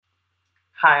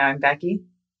Hi, I'm Becky.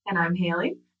 And I'm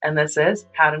Haley. And this is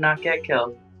How to Not Get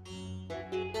Killed.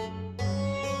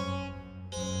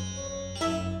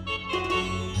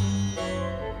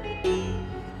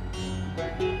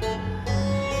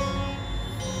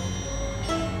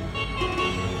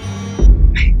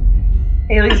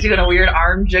 Haley's doing a weird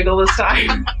arm jiggle this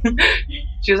time.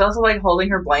 She was also like holding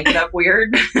her blanket up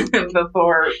weird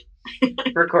before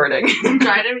recording. I'm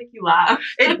trying to make you laugh.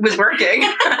 It was working.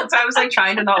 So I was like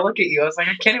trying to not look at you. I was like,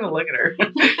 I can't even look at her.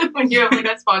 When you have like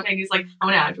that spontaneous, like, I'm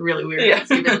going to act really weird. Yeah.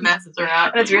 See if it messes her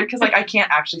up. And it's weird because like I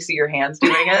can't actually see your hands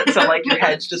doing it. So like your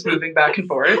head's just moving back and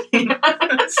forth.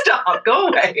 Stop. Go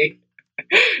away.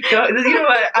 Go, you know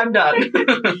what? I'm done.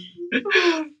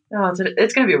 Oh,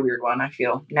 it's going to be a weird one, I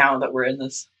feel, now that we're in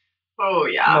this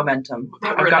momentum.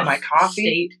 I've got my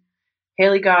coffee. State.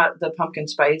 Haley got the pumpkin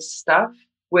spice stuff,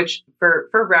 which, for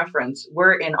reference,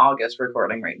 we're in August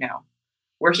recording right now.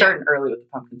 We're starting early with the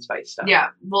pumpkin spice stuff.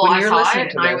 Yeah. Well, When I you're saw listening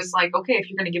it to and I this- was like, okay, if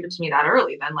you're going to give it to me that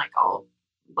early, then like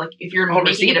if you're I'll making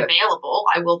receive it it. available,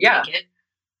 I will Yeah. take it.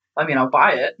 I mean, I'll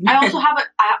buy it. I also have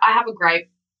I have a gripe.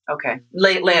 Okay.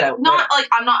 Lay it out. Not like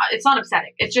it's not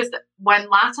upsetting. It's just that when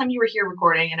last time you were here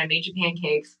recording and I made you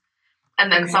pancakes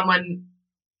and then Okay. someone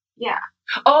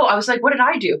Oh, I was like, what did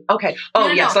I do? Okay. Oh,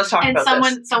 No. yes, let's talk and about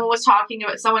this. someone was talking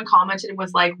about, someone commented and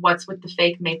was like, what's with the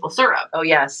fake maple syrup? Oh,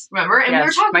 yes. Remember? And we were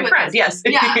Yes. talking My about friend, this. yes.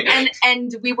 Yeah.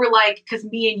 And we were like, because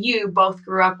me and you both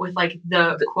grew up with like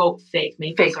the quote fake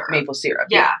maple Fake syrup. maple syrup.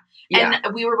 Yeah. Yeah.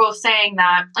 And we were both saying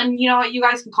that, and you know what, you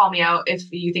guys can call me out if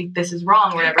you think this is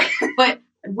wrong or whatever. But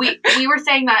we were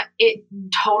saying that it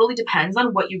totally depends on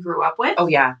what you grew up with. Oh,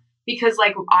 yeah. Because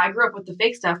like I grew up with the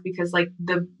fake stuff because like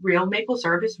the real maple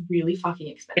syrup is really fucking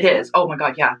expensive. It is. Oh, my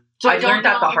God, yeah. So I've learned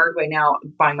that the hard way now,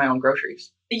 buying my own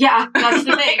groceries. Yeah, that's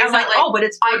the thing. I was like, oh, but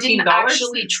it's $14. I didn't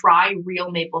actually try real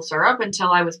maple syrup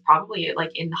until I was probably like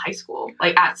in high school,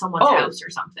 like at someone's house or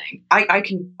something. I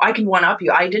can one up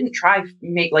you. I didn't try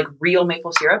make like real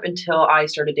maple syrup until I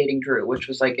started dating Drew, which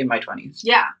was like in my 20s.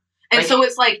 Yeah. And Like- so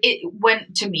it's like when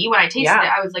I tasted it,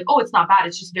 I was like, oh, it's not bad.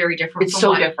 It's just very different. It's from so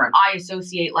what different. I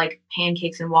associate like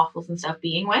pancakes and waffles and stuff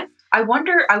being with. I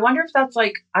wonder if that's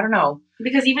like, I don't know.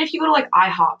 Because even if you go to like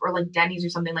IHOP or like Denny's or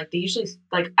something, like they usually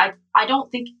like I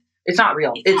don't think It's not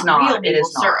real. it's not real It maple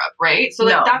is not. syrup, right? So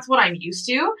like No. that's what I'm used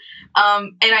to.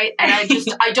 And I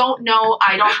just I don't know.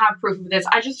 I don't have proof of this.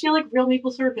 I just feel like real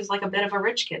maple syrup is like a bit of a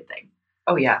rich kid thing.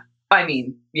 Oh, yeah. I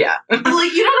mean, yeah. Like,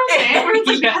 you know what I'm saying? Where it's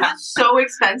like, Yeah. because it's so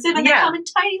expensive and they Yeah. come in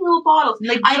tiny little bottles.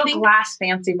 Like I little think- glass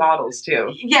fancy bottles,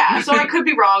 too. Yeah, so I could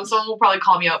be wrong. Someone will probably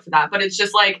call me out for that. But it's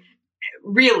just like,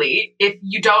 really, if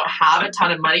you don't have a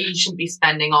ton of money, you shouldn't be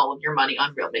spending all of your money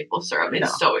on real maple syrup. It's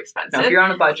No. so expensive. No, if you're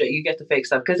on a budget, you get the fake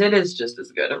stuff because it is just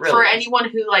as good. It really For is. anyone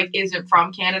who like isn't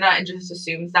from Canada and just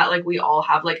assumes that like we all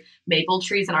have like maple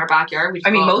trees in our backyard, we just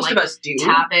I mean, go out most and, of us do.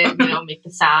 tap it, make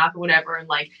the sap or whatever, and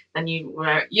like then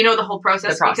the whole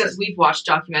process, The process. because we've watched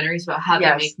documentaries about how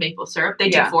Yes. they make maple syrup. They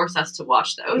do Yeah. force us to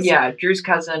watch those. Yeah, Drew's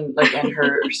cousin, like, and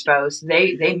her spouse,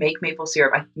 they make maple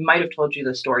syrup. I might have told you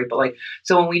the story, but like,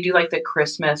 so when we do like the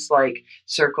Christmas like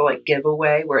circle like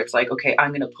giveaway, where it's like, okay,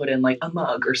 I'm gonna put in like a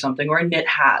mug or something or a knit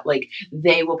hat, like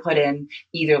they will put in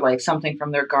either like something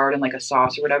from their garden, like a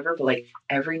sauce or whatever. But like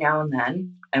every now and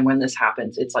then, and when this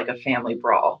happens, it's like a family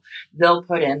brawl. They'll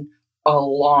put in a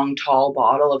long, tall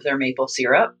bottle of their maple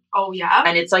syrup, Oh yeah.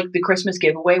 and it's like the Christmas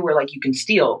giveaway where like you can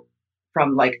steal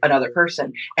from like another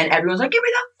person, and everyone's like, give me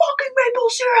that fucking maple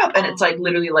syrup, and it's like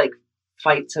literally like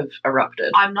fights have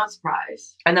erupted. I'm not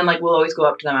surprised. And then like we'll always go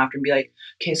up to them after and be like,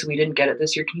 okay, so we didn't get it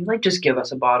this year, can you like just give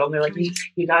us a bottle? And they're like,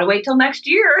 you gotta wait till next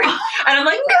year. And I'm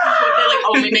like, no. They like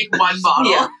only make one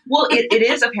bottle. Yeah. Well, it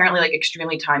is apparently like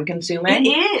extremely time consuming. It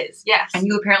is. Yes. And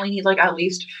you apparently need like at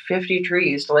least 50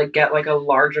 trees to like get like a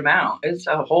large amount. It's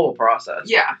a whole process.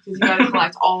 Yeah, because you gotta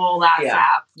collect all that Yeah.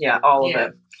 sap. Yeah, all Yeah.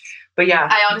 of it. But yeah.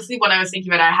 I honestly, when I was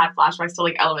thinking about it, I had flashbacks to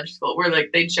like elementary school where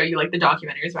like they'd show you like the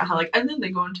documentaries about how like, and then they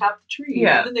go and tap the tree,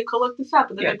 Yeah. and then they collect the sap,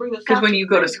 and then Yeah. they bring the sap. Because when you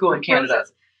go to school in Canada,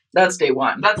 that's day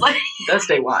one. that's like That's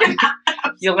day one.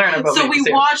 You learn about so maple we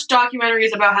syrup. watch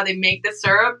documentaries about how they make the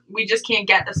syrup. We just can't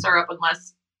get the syrup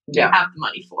unless you Yeah. have the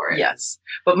money for it. Yes.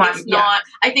 But It's not.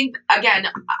 I think again,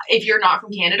 if you're not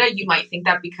from Canada, you might think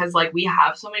that because like we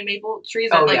have so many maple trees,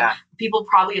 that Oh, like yeah. people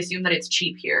probably assume that it's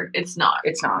cheap here. It's not.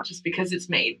 It's not. Just because it's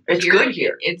made. It's good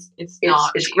here. It's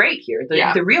not. It's cheap. great here.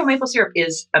 Yeah. The real maple syrup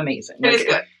is amazing. It is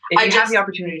good. If I you have just- the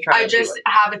opportunity to try it, I just do it.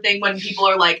 have a thing when people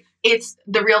are like, "It's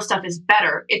the real stuff is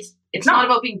better." It's not not.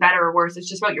 about being better or worse. It's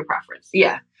just about your preference.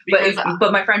 Yeah.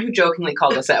 But my friend who jokingly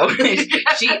called us out,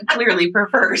 she clearly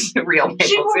prefers real maple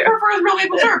she syrup. prefers real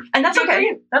maple syrup. And that's Good for okay.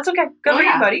 you. That's okay. Good for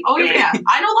you, buddy. Oh, Good for yeah. you.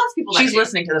 I know lots of people that She's do.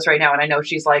 listening to this right now, and I know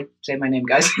she's like, say my name,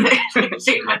 guys.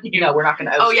 Say my name. No, we're not going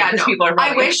to out because people are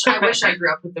I wish I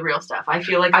grew up with the real stuff. I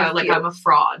feel like I'm a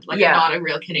fraud. Like, I'm not a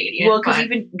real Canadian. Well, because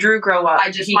even Drew grow up.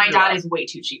 My dad is way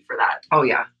too cheap for that. Oh,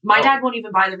 yeah. My dad won't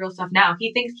even buy the real stuff now.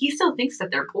 He still thinks that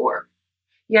they're poor.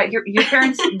 Yeah, your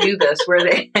parents do this where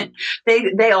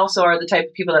they also are the type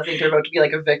of people that think they're about to be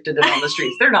like evicted and on the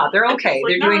streets. They're not. They're okay.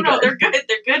 Like, they're doing good. They're good.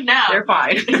 They're good now. They're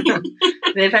fine.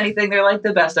 If anything, they're like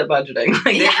the best at budgeting.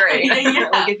 Like they're great. Yeah.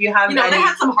 Like if you have, they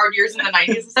had some hard years in the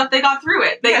 90s and stuff. They got through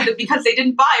it because they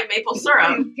didn't buy maple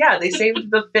syrup. Yeah, they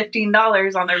saved the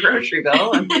 $15 on their grocery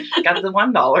bill and got the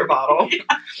 $1 bottle.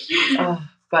 Yeah.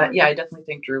 But yeah, I definitely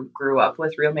think Drew grew up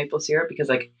with real maple syrup because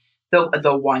like.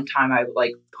 The one time I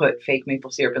like put fake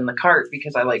maple syrup in the cart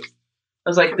because I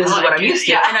was like, this is what I'm used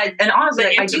to. Yeah. And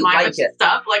honestly, I do like it.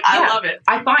 Stuff. Like, I love it.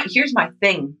 I find, here's my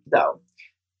thing though.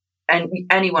 And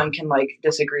anyone can like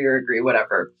disagree or agree,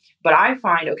 whatever. But I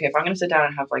find, okay, if I'm going to sit down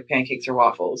and have like pancakes or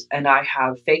waffles and I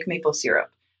have fake maple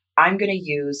syrup, I'm going to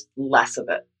use less of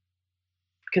it.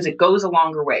 Because it goes a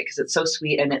longer way because it's so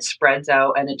sweet and it spreads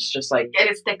out and it's just like... And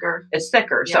it's thicker. It's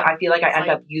thicker. Yeah. So I feel like I end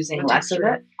up using less of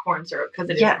it. Corn syrup because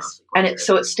it is mostly corn syrup.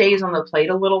 So it stays on the plate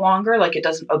a little longer. Like it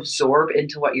doesn't absorb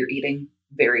into what you're eating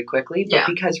very quickly. But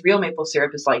because real maple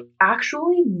syrup is like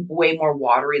actually way more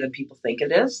watery than people think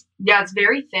it is. Yeah, it's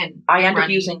very thin. I end up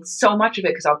using so much of it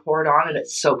because I'll pour it on and it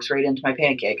soaks right into my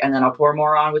pancake. And then I'll pour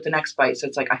more on with the next bite. So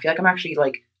it's like I feel like I'm actually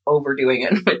like overdoing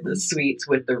it with the sweets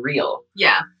with the real.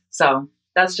 Yeah. So...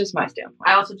 That's just my standpoint.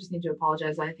 I also just need to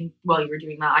apologize. I think while you were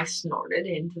doing that, I snorted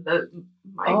into the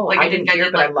mic. I didn't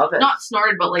hear, but I love it. Not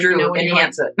snorted, but like, Drew,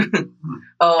 enhance it.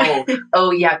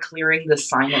 Oh yeah, clearing the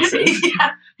sinuses.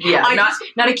 Yeah,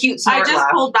 not a cute snort I just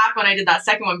pulled back when I did that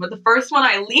second one, but the first one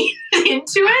I leaned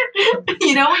into it.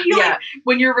 You know when you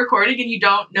when you're recording and you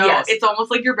don't know, it's almost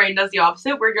like your brain does the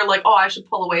opposite, where you're like, oh, I should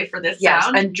pull away for this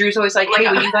sound. And Drew's always like, hey,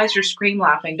 when you guys are scream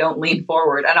laughing, don't lean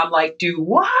forward. And I'm like, do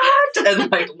what? And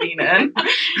like lean in.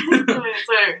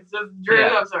 Sorry, Drew,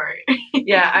 I'm sorry.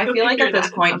 Yeah, I feel like at this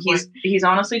point he's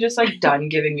honestly just like done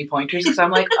giving me pointers because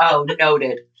I'm like, oh,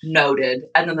 noted.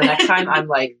 And then the next time I'm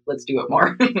like, let's do it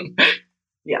more.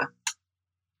 Yeah.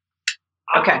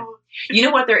 Okay. You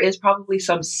know what? There is probably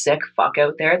some sick fuck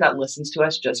out there that listens to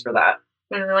us just for that.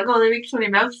 And they're like, oh, they make so many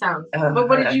mouth sounds. But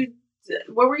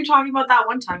what were you talking about that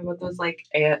one time about those like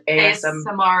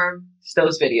ASMR?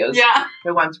 Those videos. Yeah.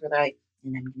 The ones where they're like,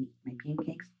 and I'm going to eat my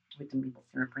pancakes with the maple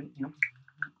syrup, right? You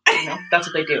know, that's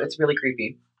what they do. It's really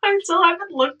creepy. I still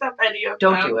haven't looked up any of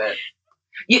them. Don't do it.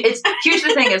 Here's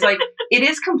the thing is like, it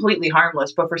is completely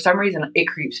harmless, but for some reason it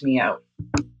creeps me out.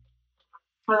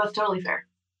 Well, that's totally fair.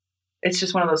 It's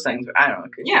just one of those things. I don't know.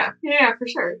 Yeah, for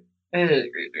sure. It is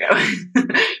creepy out.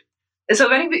 So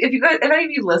if any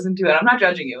of you listen to it, I'm not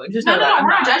judging you. Just know that we're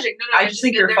not judging. No, I just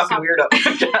think you're a fucking weirdo.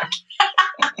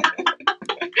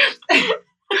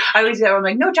 I always say, I'm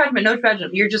like, no judgment.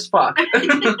 You're just fuck.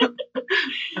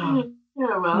 Yeah,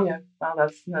 well. Yeah. Well,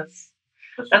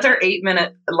 that's our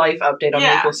 8-minute life update on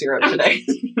maple syrup today.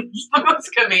 It's the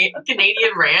most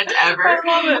Canadian rant ever.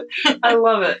 I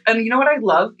love it. And you know what I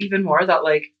love even more? That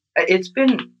like, it's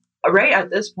been right at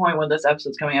this point when this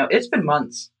episode's coming out, it's been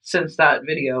months since that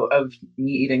video of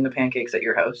me eating the pancakes at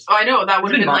your house. Oh, I know. That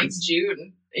would have been like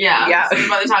June. Yeah. So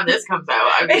by the time this comes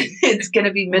out, I mean, it's going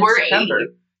to be mid-September.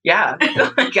 Yeah.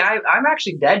 Like, I'm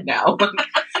actually dead now.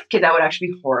 Okay, that would actually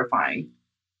be horrifying.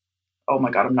 Oh my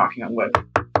God, I'm knocking on wood.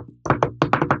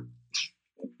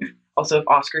 Also, if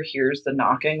Oscar hears the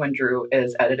knocking when Drew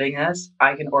is editing this,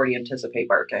 I can already anticipate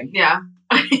barking. Yeah.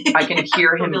 I can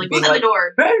hear him being like, the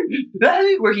door.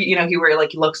 Where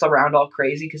he looks around all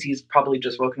crazy because he's probably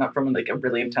just woken up from like a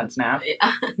really intense nap.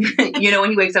 Yeah. You know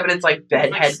when he wakes up and it's like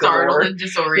bedhead startled and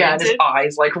disoriented. Yeah, and his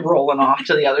eyes like rolling off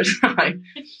to the other side.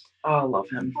 Oh, I love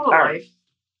him. What a life.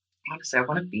 Honestly, I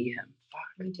want to be him.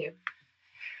 Fuck. Me too.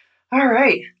 All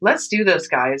right, let's do this,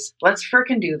 guys. Let's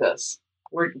freaking do this.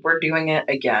 We're doing it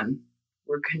again.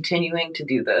 We're continuing to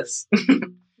do this.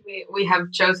 We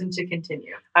have chosen to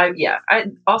continue.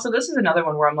 Also, this is another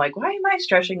one where I'm like, why am I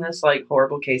stretching this like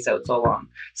horrible case out so long?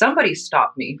 Somebody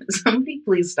stop me. Somebody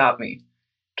please stop me.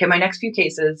 Okay, my next few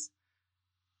cases,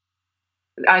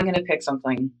 I'm going to pick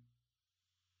something.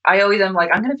 I always am like,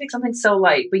 I'm going to pick something so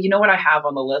light. But you know what I have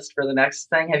on the list for the next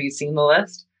thing? Have you seen the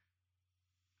list?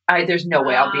 There's no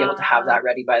way I'll be able to have that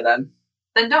ready by then.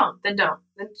 Then don't. Then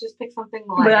just pick something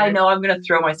light. But I know I'm going to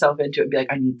throw myself into it and be like,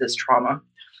 I need this trauma.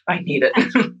 I need it.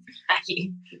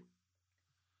 Becky.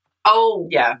 Oh.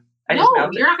 Yeah.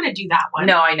 You're not going to do that one.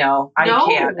 No, I know. I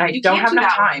can't. I don't have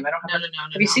enough time. I don't have. No.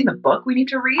 Have you seen the book we need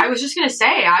to read? I was just going to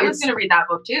say, I was going to read that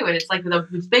book too, and it's like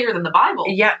it's bigger than the Bible.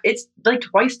 Yeah, it's like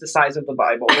twice the size of the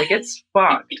Bible. Like it's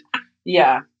fucked.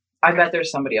 Yeah. I bet there's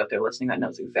somebody out there listening that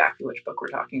knows exactly which book we're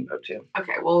talking about too.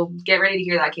 Okay, well, get ready to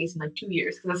hear that case in like 2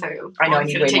 years because that's how I know I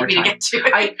need way more time.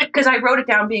 Because I wrote it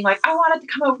down, being like, I wanted to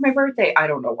come over for my birthday. I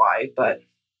don't know why, but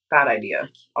bad idea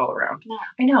all around. No.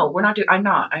 I know we're not doing. I'm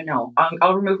not. I know.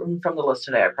 I'll remove them from the list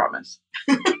today. I promise.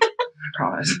 I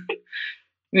promise.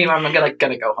 Meanwhile, I'm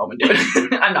gonna go home and do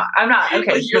it. I'm not.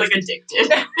 Okay, you're like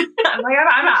addicted. I'm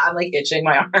not. I'm like itching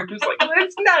my arms. Like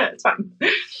it's fine.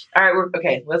 All right,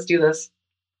 okay. Let's do this.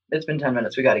 It's been 10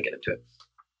 minutes. We got to get into it.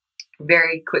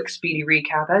 Very quick, speedy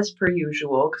recap as per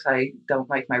usual, because I don't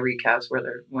like my recaps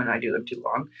when I do them too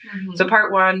long. Mm-hmm. So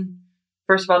part 1,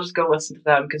 first of all, just go listen to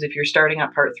them, because if you're starting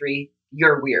at part 3,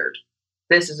 you're weird.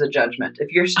 This is a judgment.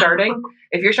 If you're starting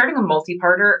a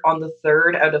multi-parter on the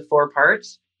 3rd out of 4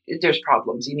 parts, there's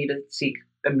problems. You need to seek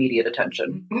immediate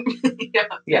attention.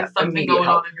 Yeah. Something going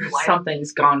on in your life.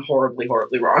 Something's gone horribly,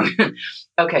 horribly wrong.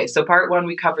 Okay, so part 1,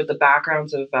 we covered the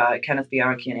backgrounds of Kenneth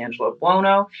Bianchi and Angelo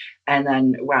Buono, and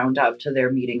then wound up to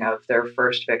their meeting of their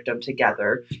first victim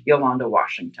together, Yolanda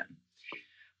Washington.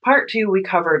 Part 2, we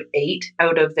covered 8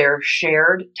 out of their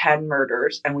shared 10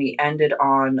 murders, and we ended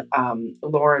on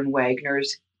Lauren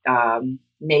Wagner's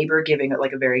neighbor giving it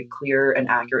like a very clear and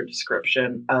accurate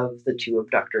description of the 2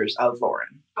 abductors of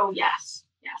Lauren. Oh, yes.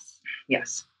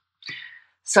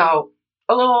 So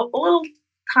a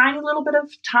tiny little bit of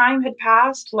time had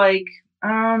passed. Like,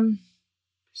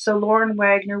 so Lauren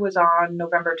Wagner was on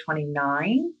November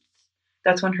 29th.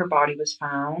 That's when her body was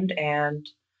found. And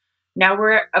now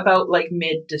we're about like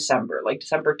mid-December, like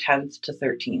December 10th to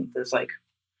 13th is like,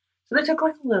 so they took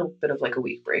like a little bit of like a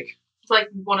week break. It's like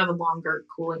one of the longer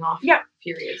cooling off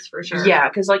periods for sure. Yeah,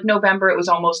 because like November, it was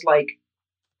almost like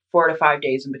 4 to 5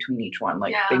 days in between each one,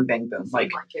 like bing, bang, boom. Like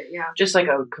it, yeah. Just like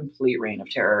a complete reign of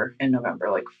terror in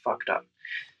November, like fucked up.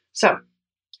 So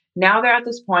now they're at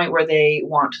this point where they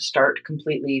want to start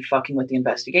completely fucking with the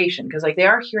investigation, because like they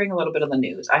are hearing a little bit of the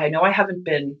news. I know I haven't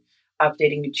been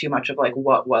updating you too much of like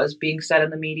what was being said in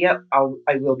the media.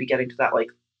 I will be getting to that like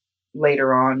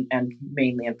later on and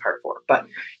mainly in part 4. But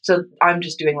so I'm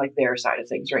just doing like their side of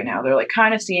things right now. They're like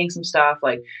kind of seeing some stuff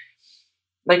like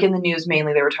in the news,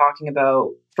 mainly they were talking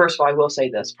about, first of all, I will say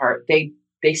this part, they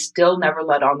still never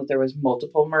let on that there was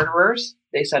multiple murderers.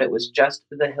 They said it was just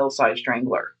the Hillside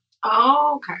Strangler.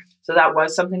 Oh, okay. So that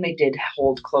was something they did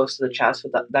hold close to the chest,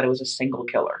 with that it was a single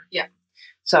killer. Yeah.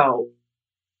 So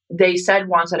they said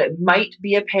once that it might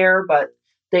be a pair, but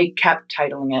they kept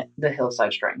titling it the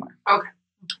Hillside Strangler. Okay.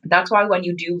 That's why when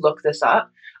you do look this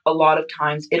up, a lot of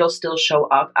times it'll still show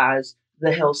up as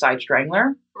the Hillside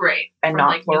Strangler. Right. And not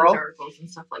like plural. News articles and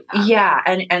stuff like that. Yeah.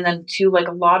 And then too, like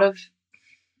a lot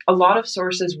of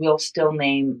sources will still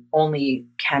name only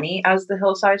Kenny as the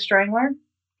Hillside Strangler.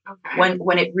 Okay.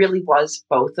 When it really was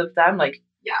both of them. Like,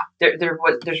 yeah.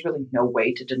 There's really no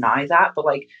way to deny that, but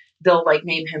like they'll like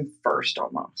name him first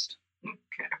almost.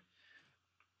 Okay.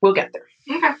 We'll get there.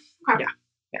 Okay. Yeah.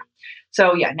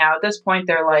 So yeah, now at this point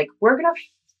they're like, we're gonna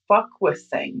fuck with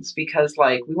things because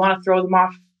like we want to throw them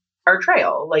off our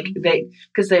trail. Like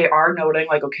because they are noting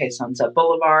like, okay, Sunset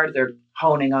Boulevard, they're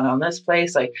honing on this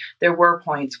place. Like there were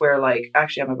points where like,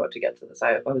 actually I'm about to get to this.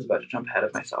 I was about to jump ahead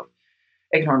of myself.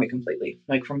 Ignore me completely.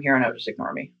 Like from here on out, just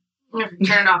ignore me. Turn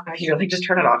it off. You're like, just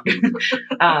turn it off.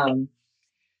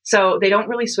 So they don't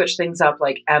really switch things up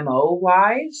like MO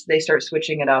wise. They start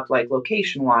switching it up like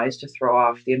location wise to throw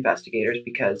off the investigators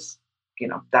because, you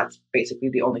know, that's basically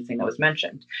the only thing that was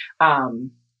mentioned.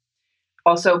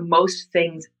 Also, most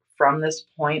things from this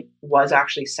point was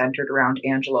actually centered around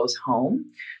Angelo's home.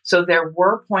 So there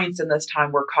were points in this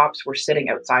time where cops were sitting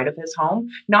outside of his home,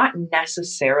 not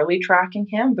necessarily tracking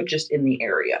him, but just in the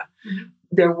area. Mm-hmm.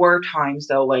 There were times,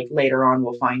 though, like later on,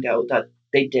 we'll find out that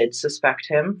they did suspect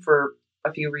him for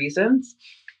a few reasons.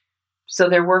 So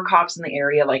there were cops in the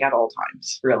area, like at all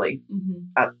times, really,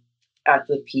 at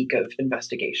the peak of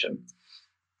investigation.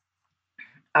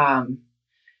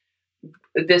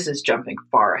 This is jumping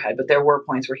far ahead, but there were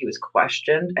points where he was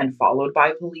questioned and followed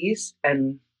by police,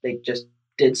 and they just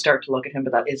did start to look at him,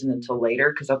 but that isn't until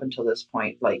later, because up until this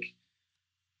point, like,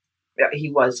 he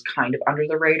was kind of under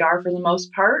the radar for the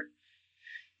most part.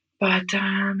 But,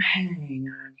 hang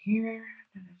on here.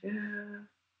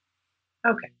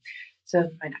 Okay, so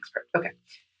my next part. Okay,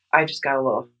 I just got a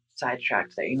little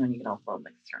sidetracked there. You know, you can upload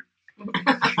like this.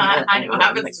 I know, it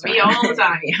happens to me all the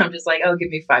time. I'm just like, oh, give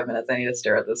me 5 minutes. I need to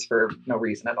stare at this for no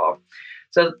reason at all.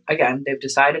 So again, they've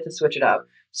decided to switch it up.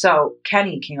 So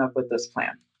Kenny came up with this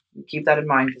plan. Keep that in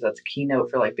mind because that's a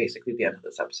keynote for like basically the end of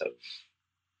this episode.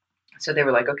 So they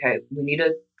were like, okay, we need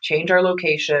to change our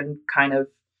location, kind of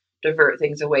divert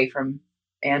things away from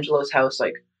Angelo's house,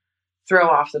 like throw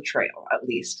off the trail at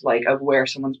least, like of where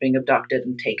someone's being abducted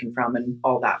and taken from and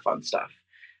all that fun stuff.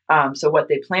 So what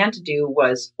they planned to do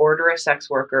was order a sex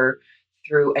worker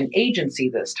through an agency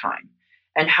this time.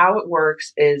 And how it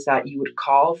works is that you would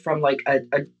call from like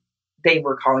they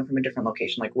were calling from a different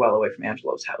location, like well away from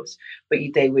Angelo's house, but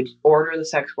they would order the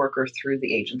sex worker through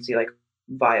the agency, like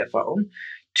via phone,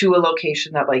 to a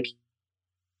location that like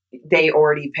they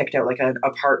already picked out, like an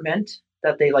apartment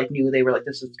that they like knew they were like,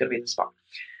 this is going to be the spot.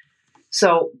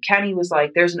 So Kenny was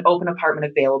like, there's an open apartment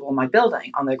available in my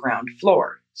building on the ground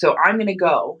floor. So I'm going to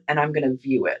go and I'm going to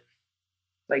view it,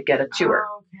 like get a tour.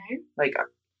 Oh, okay. Like,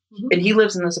 and he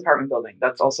lives in this apartment building.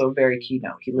 That's also a very key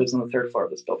note. He lives on the 3rd floor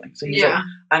of this building. So he's like,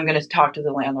 I'm going to talk to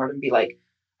the landlord and be like,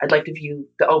 I'd like to view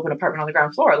the open apartment on the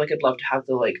ground floor. Like, I'd love to have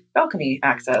the like balcony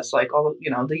access, like all,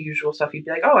 the usual stuff. You'd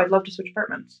be like, oh, I'd love to switch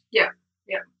apartments. Yeah.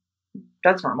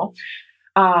 That's normal.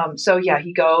 So yeah,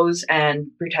 he goes and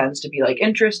pretends to be like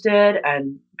interested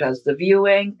and does the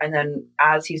viewing. And then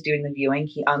as he's doing the viewing,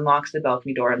 he unlocks the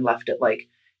balcony door and left it like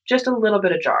just a little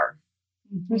bit ajar.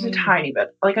 Mm-hmm. It was a tiny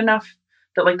bit, like enough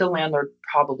that like the landlord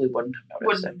probably wouldn't have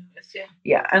noticed it.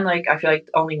 Yeah. And like, I feel like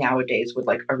only nowadays would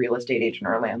like a real estate agent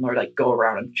or a landlord like go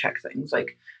around and check things.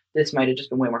 Like this might've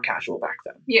just been way more casual back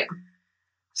then. Yeah.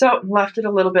 So left it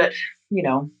a little bit,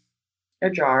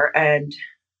 ajar and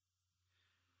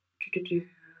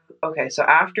okay, so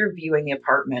after viewing the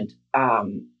apartment,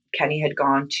 Kenny had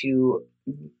gone to,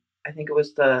 I think it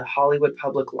was the Hollywood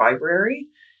Public Library,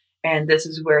 and this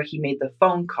is where he made the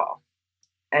phone call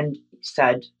and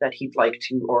said that he'd like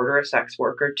to order a sex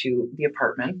worker to the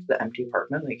apartment, the empty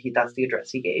apartment, that's the address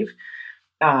he gave.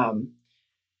 And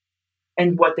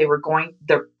what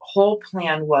the whole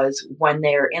plan was when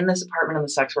they're in this apartment and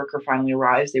the sex worker finally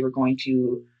arrives, they were going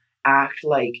to act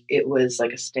like it was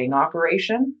like a sting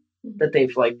operation. That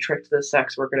they've like tricked the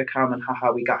sex worker to come and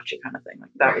haha, we got you kind of thing.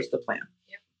 Like that was the plan.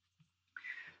 Yep.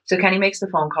 So Kenny makes the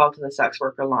phone call to the sex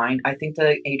worker line. I think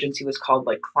the agency was called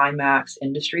like Climax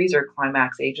Industries or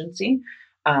Climax Agency,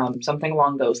 something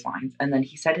along those lines. And then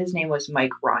he said his name was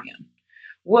Mike Ryan,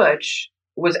 which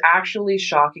was actually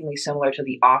shockingly similar to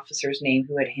the officer's name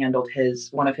who had handled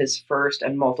one of his first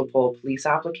and multiple police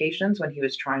applications when he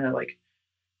was trying to like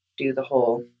do the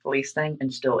whole police thing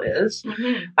and still is.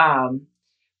 Mm-hmm.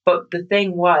 But the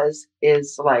thing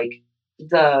is like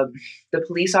the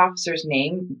police officer's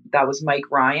name, that was Mike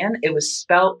Ryan. It was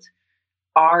spelt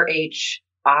Rhian.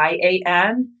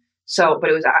 So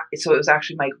it was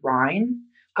actually Mike Ryan.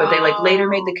 But they like later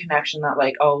made the connection that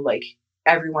like, oh, like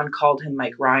everyone called him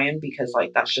Mike Ryan because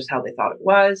like that's just how they thought it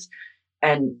was.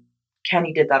 And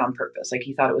Kenny did that on purpose. Like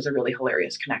he thought it was a really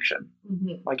hilarious connection.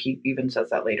 Mm-hmm. Like he even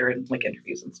says that later in like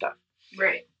interviews and stuff.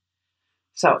 Right.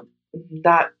 So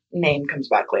that name comes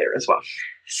back later as well.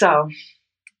 So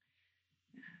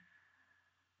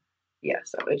yeah,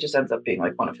 so it just ends up being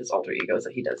like one of his alter egos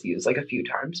that he does use like a few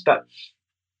times. But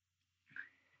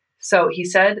so he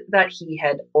said that he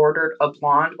had ordered a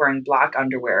blonde wearing black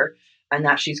underwear and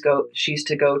that she's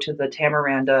to go to the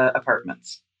Tamaranda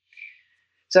apartments.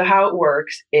 So how it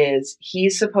works is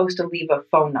he's supposed to leave a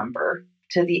phone number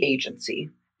to the agency,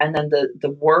 and then the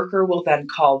worker will then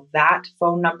call that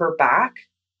phone number back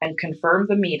and confirm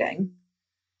the meeting.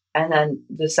 And then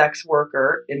the sex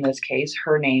worker, in this case,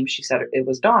 her name, she said it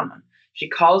was Donna. She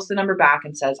calls the number back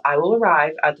and says, I will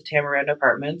arrive at the Tamaranda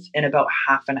apartments in about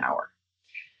half an hour.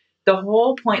 The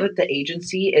whole point with the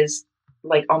agency is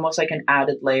like almost like an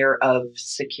added layer of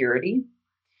security.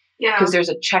 Yeah. Because there's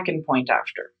a check-in point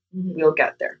after. Mm-hmm. We'll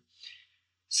get there.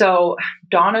 So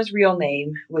Donna's real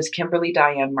name was Kimberly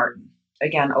Diane Martin.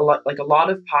 Again, a lot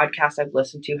of podcasts I've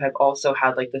listened to have also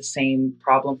had like the same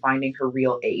problem finding her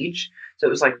real age. So it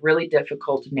was like really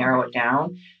difficult to narrow it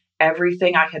down.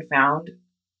 Everything I had found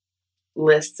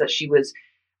lists that she was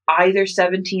either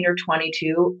 17 or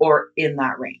 22 or in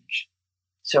that range.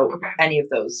 So any of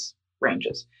those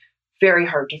ranges. Very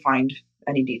hard to find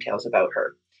any details about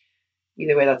her.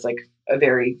 Either way, that's like a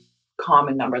very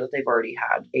common number that they've already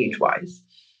had age-wise.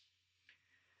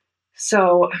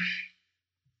 So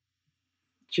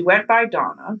she went by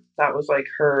Donna. That was like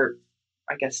her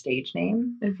I guess, stage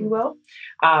name, if you will.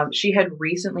 She had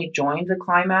recently joined the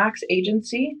Climax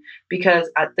agency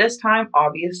because at this time,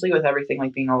 obviously, with everything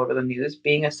like being all over the news,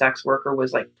 being a sex worker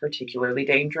was like particularly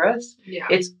dangerous. Yeah.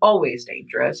 It's always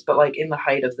dangerous, but like in the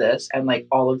height of this and like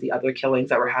all of the other killings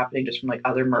that were happening just from like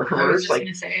other murderers. I was just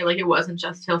gonna say, like, it wasn't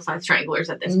just hillside stranglers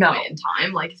at this point in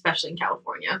time, like especially in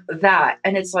California. That,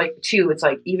 and it's like too, it's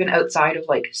like even outside of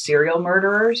like serial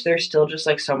murderers, there's still just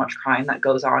like so much crime that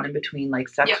goes on in between like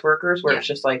sex workers where it's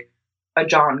just like a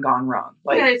John gone wrong.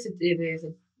 Like, yeah, it is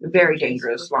a very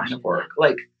dangerous line of work.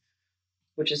 Like,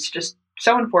 which is just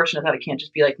so unfortunate that it can't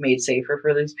just be like made safer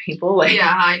for these people. Like,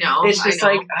 yeah, I know. It's just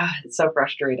like, it's so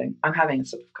frustrating. I'm having a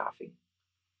sip of coffee.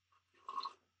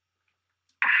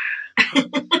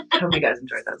 Hope you guys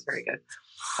enjoyed that. It's very good.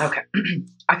 Okay.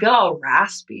 I feel all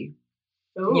raspy.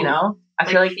 Ooh. You know? I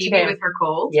feel like Phoebe with her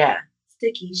cold. Yeah.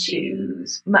 Sticky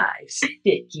shoes. My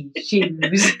sticky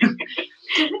shoes.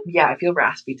 Yeah, I feel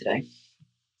raspy today.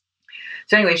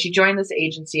 So anyway, she joined this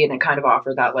agency and it kind of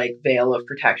offered that like veil of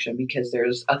protection because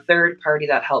there's a third party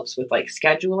that helps with like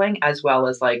scheduling as well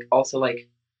as like also like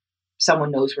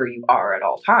someone knows where you are at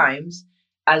all times,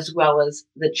 as well as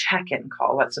the check-in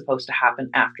call that's supposed to happen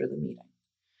after the meeting.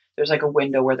 There's like a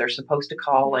window where they're supposed to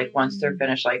call like once they're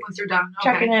finished, like once they're done,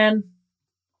 checking in,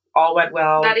 all went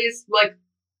well. That is like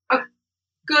a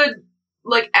good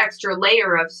like extra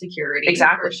layer of security,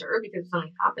 exactly, for sure. Because if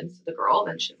something happens to the girl,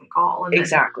 then she doesn't call. And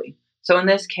exactly. So in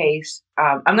this case,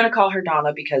 I'm going to call her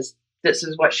Donna because this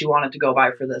is what she wanted to go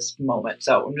by for this moment.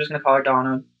 So I'm just going to call her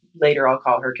Donna. Later, I'll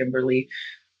call her Kimberly.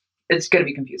 It's going to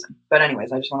be confusing. But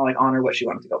anyways, I just want to like honor what she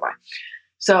wanted to go by.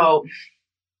 So,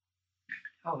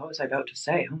 what was I about to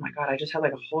say? Oh my God, I just had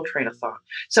like a whole train of thought.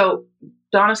 So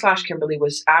Donna / Kimberly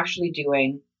was actually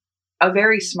doing a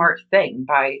very smart thing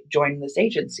by joining this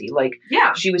agency. Like,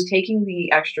 yeah, she was taking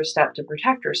the extra step to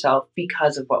protect herself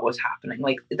because of what was happening.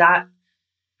 Like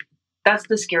that's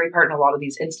the scary part in a lot of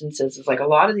these instances is like a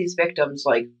lot of these victims,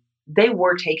 like they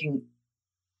were taking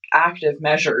active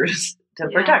measures to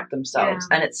protect themselves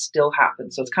and it still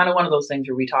happens. So it's kind of one of those things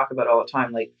where we talk about all the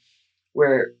time, like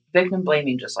where victim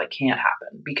blaming just like can't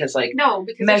happen because like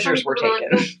because measures were taken.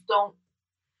 Like,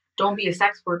 don't be a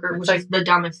sex worker, which is the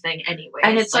dumbest thing anyway.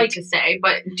 And it's like to say,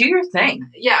 but do your thing.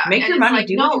 Yeah. Make your money,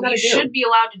 do what you gotta do. You should be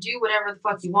allowed to do whatever the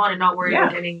fuck you want and not worry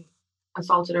about getting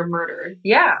assaulted or murdered.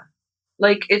 Yeah.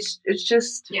 Like it's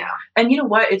just And you know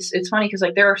what? It's funny because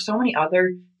like there are so many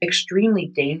other extremely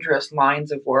dangerous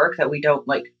lines of work that we don't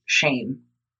like shame.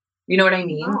 You know what I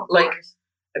mean? Like course.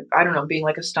 I don't know, being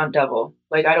like a stunt devil.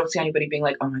 Like I don't see anybody being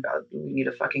like, oh my God, we need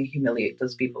to fucking humiliate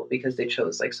those people because they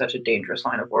chose like such a dangerous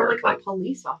line of work. Or like a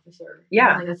police officer.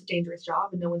 Yeah. Like that's a dangerous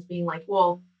job and no one's being like,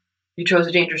 well, you chose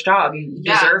a dangerous job. You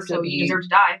deserve to be. You deserve to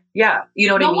die. Yeah. You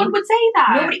know what I mean? No one would say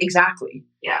that. Nobody. Exactly.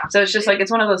 Yeah. So it's just like,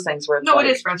 it's one of those things where it's it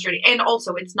is frustrating. And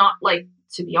also it's not like,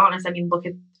 to be honest, I mean, look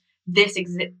at this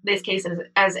case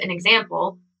as an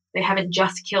example. They haven't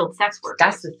just killed sex workers.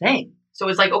 That's the thing. So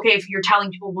it's like, okay, if you're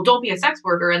telling people, well, don't be a sex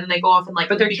worker, and then they go off and like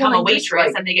become a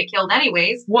waitress and they get killed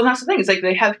anyways. Well, that's the thing. It's like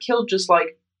they have killed just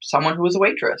like someone who was a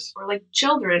waitress. Or like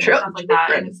children and stuff like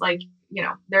that. And it's like, you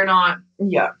know, they're not.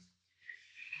 Yeah.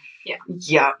 Yeah.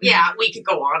 Yeah. Yeah, we could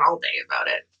go on all day about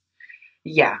it.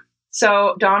 Yeah.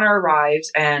 So Donna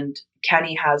arrives and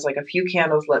Kenny has like a few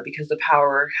candles lit because the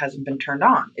power hasn't been turned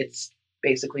on. It's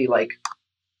basically like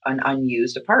an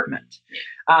unused apartment.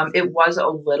 It was a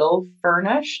little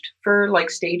furnished for like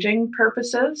staging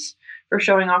purposes for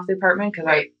showing off the apartment because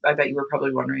I bet you were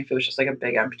probably wondering if it was just like a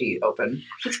big empty open.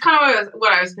 It's kind of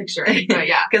what I was picturing, but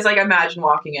yeah. Because like imagine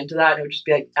walking into that and it would just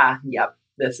be like, yep,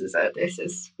 this is it. This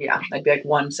is I'd be like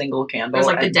one single candle. There's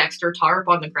like the Dexter tarp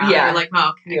on the ground. Yeah. You're like, oh,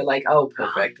 okay. You're like, oh,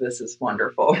 perfect. This is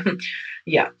wonderful.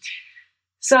 Yeah.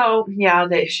 So yeah,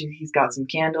 he's got some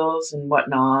candles and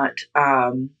whatnot.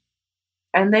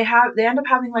 And they end up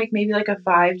having like maybe like a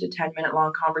 5 to 10 minute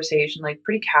long conversation, like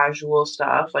pretty casual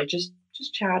stuff, like just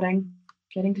chatting,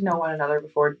 getting to know one another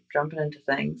before jumping into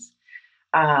things.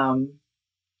 And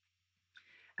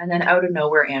then out of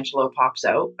nowhere, Angelo pops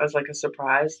out as like a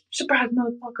surprise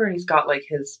motherfucker, and he's got like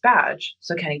his badge.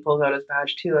 So Kenny pulls out his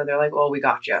badge too, and they're like, "Oh, we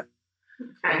got you." Okay.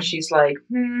 And she's like,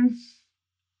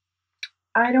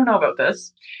 I don't know about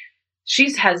this.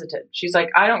 She's hesitant. She's like,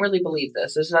 I don't really believe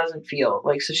this. This doesn't feel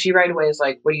like. So she right away is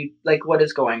like, what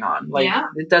is going on? Like,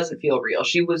 it doesn't feel real.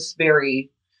 She was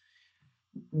very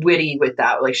witty with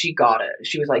that. Like, she got it.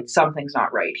 She was like, something's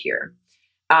not right here.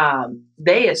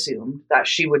 They assumed that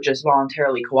she would just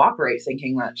voluntarily cooperate,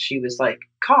 thinking that she was like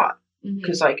caught.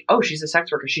 Because like, oh, she's a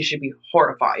sex worker. She should be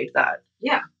horrified that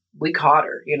we caught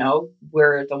her. You know,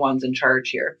 we're the ones in charge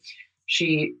here.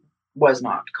 She was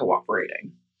not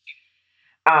cooperating.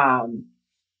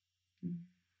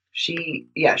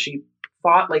 she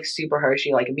fought like super hard.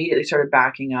 She like immediately started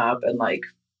backing up and like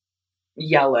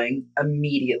yelling,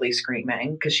 immediately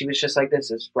screaming because she was just like,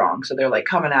 this is wrong. So they're like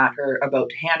coming at her, about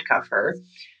to handcuff her.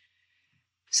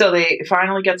 So they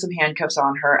finally get some handcuffs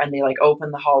on her and they like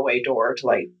open the hallway door to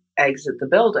like exit the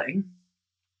building.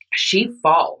 She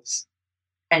falls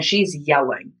and she's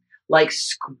yelling, like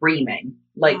screaming,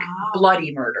 like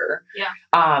bloody murder.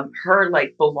 Yeah. Her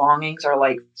like belongings are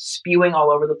like spewing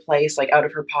all over the place, like out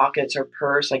of her pockets, her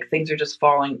purse, like things are just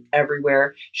falling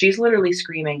everywhere. She's literally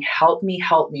screaming, help me,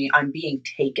 I'm being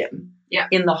taken. Yeah.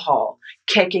 In the hall,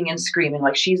 kicking and screaming,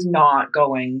 like she's not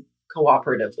going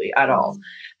cooperatively at all.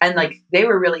 And like they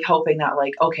were really hoping that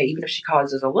like, okay, even if she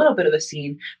causes a little bit of a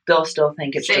scene, they'll still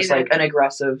think it's just like an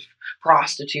aggressive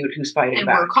prostitute who's fighting and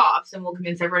back. We're cops and we'll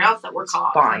convince everyone else that we're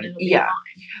cops. Fine. Yeah. Fine.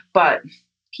 But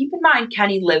keep in mind,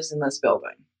 Kenny lives in this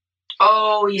building.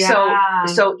 Oh yeah.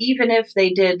 So even if they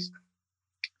did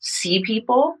see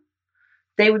people,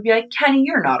 they would be like, Kenny,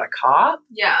 you're not a cop.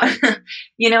 Yeah.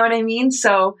 You know what I mean?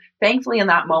 So thankfully in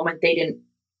that moment, they didn't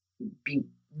be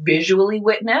visually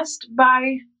witnessed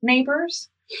by neighbors.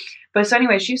 But so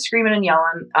anyway, she's screaming and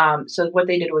yelling. So what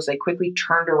they did was they quickly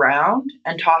turned around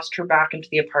and tossed her back into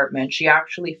the apartment. She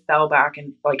actually fell back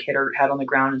and like hit her head on the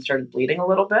ground and started bleeding a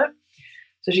little bit.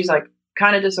 So she's like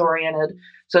kind of disoriented.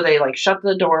 So they like shut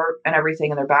the door and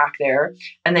everything and they're back there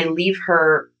and they leave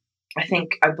her.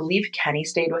 I believe Kenny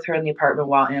stayed with her in the apartment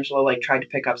while Angela like tried to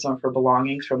pick up some of her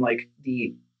belongings from like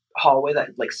the hallway that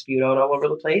like spewed out all over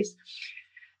the place.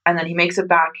 And then he makes it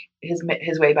back his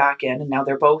way back in. And now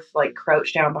they're both like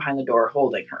crouched down behind the door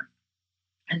holding her.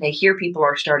 And they hear people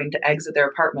are starting to exit their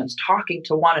apartments, talking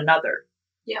to one another.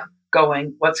 Yeah.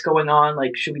 Going, what's going on?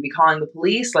 Like, should we be calling the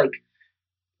police? Like,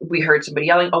 we heard somebody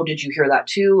yelling. Oh, did you hear that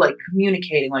too? Like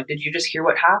communicating. Like, did you just hear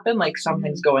what happened? Like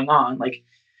something's going on. Like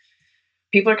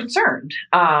people are concerned.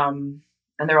 And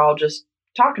they're all just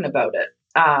talking about it.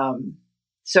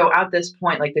 So at this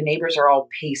point, like the neighbors are all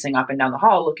pacing up and down the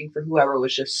hall looking for whoever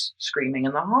was just screaming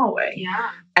in the hallway.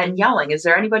 Yeah. And yelling, is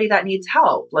there anybody that needs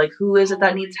help? Like, who is it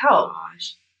that needs help?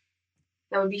 Gosh.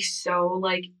 That would be so,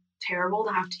 like, terrible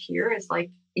to have to hear as,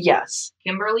 like, yes,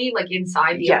 Kimberly, like,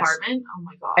 inside the apartment. Oh,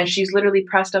 my God. And she's literally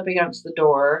pressed up against the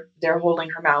door. They're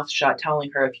holding her mouth shut, telling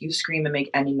her, if you scream and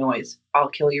make any noise, I'll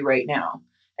kill you right now.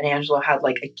 And Angela had,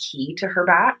 like, a key to her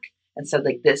back. And said,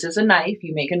 like, this is a knife,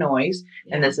 you make a noise,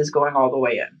 and this is going all the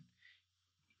way in.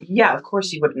 Yeah, of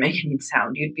course you wouldn't make any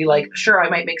sound. You'd be like, sure, I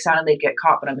might make sound and they'd get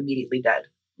caught, but I'm immediately dead.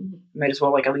 Might as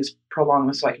well, like, at least prolong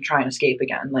this so I can try and escape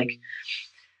again. Like,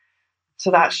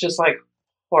 so that's just, like,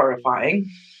 horrifying.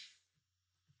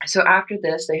 So after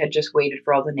this, they had just waited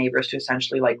for all the neighbors to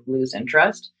essentially, like, lose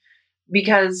interest.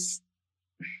 Because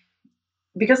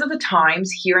of the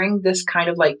times, hearing this kind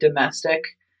of, like, domestic,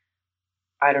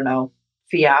 I don't know,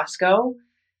 fiasco.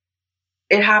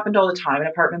 It happened all the time in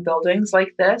apartment buildings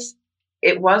like this.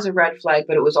 It was a red flag,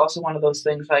 but it was also one of those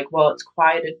things like, well, it's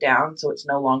quieted down, so it's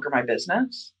no longer my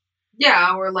business.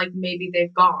 Yeah, or like maybe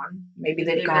they've gone. Maybe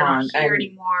they've gone. They're not here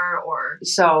anymore, or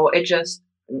so it just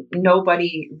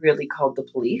nobody really called the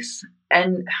police.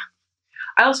 And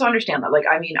I also understand that. Like,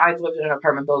 I mean, I've lived in an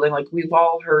apartment building. Like, we've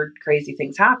all heard crazy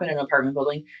things happen in an apartment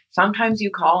building. Sometimes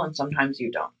you call and sometimes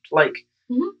you don't. Like,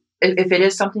 if it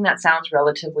is something that sounds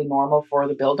relatively normal for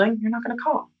the building, you're not going to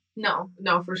call. No,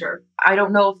 for sure. I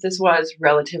don't know if this was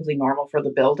relatively normal for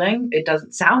the building. It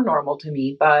doesn't sound normal to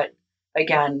me, but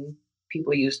again,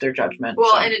 people use their judgment.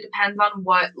 Well, and it depends on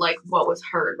what was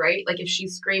heard, right? Like if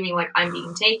she's screaming like I'm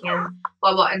being taken,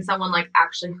 blah blah, and someone like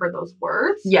actually heard those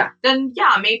words, then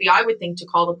yeah, maybe I would think to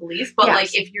call the police. But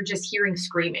like if you're just hearing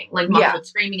screaming, like muffled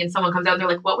screaming, and someone comes out, and they're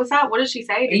like, "What was that? What did she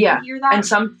say? Did you hear that?"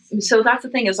 And so that's the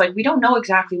thing is like we don't know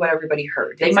exactly what everybody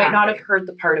heard. They might not have heard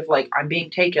the part of like I'm being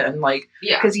taken, like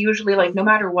because usually like no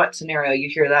matter what scenario you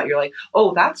hear that, you're like,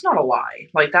 oh, that's not a lie.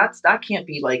 Like that can't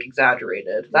be like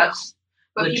exaggerated. That's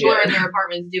But legit. people are in their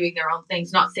apartments doing their own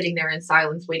things, not sitting there in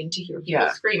silence waiting to hear people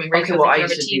screaming, right? Okay, Because well, if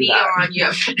you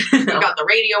have a TV on, you got the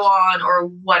radio on or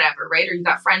whatever, right? Or you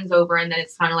got friends over and then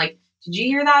it's kind of like, did you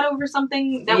hear that over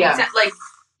something that was like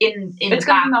in the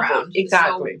background?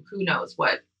 Exactly. So who knows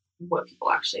what people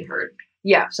actually heard.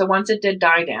 Yeah. So once it did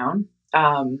die down,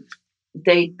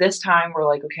 they this time were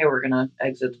like, okay, we're going to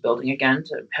exit the building again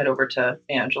to head over to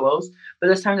Angelo's. But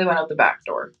this time they went out the back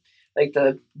door, like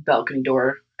the balcony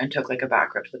door, and took like a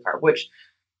back road to the car, which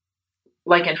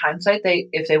like in hindsight,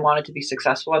 if they wanted to be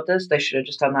successful at this, they should have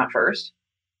just done that first.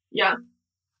 Yeah.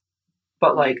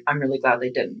 But like, I'm really glad they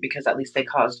didn't because at least they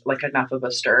caused like enough of a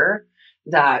stir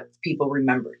that people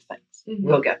remembered things. Mm-hmm.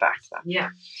 We'll get back to that. Yeah.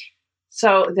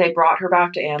 So they brought her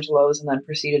back to Angelo's and then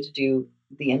proceeded to do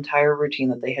the entire routine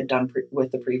that they had done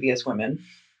with the previous women.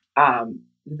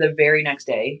 The very next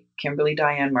day, Kimberly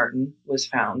Diane Martin was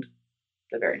found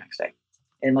the very next day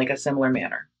in like a similar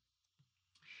manner.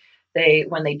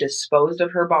 When they disposed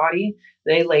of her body,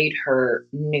 they laid her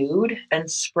nude and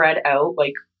spread out,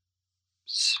 like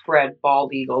spread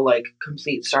bald eagle, like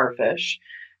complete starfish,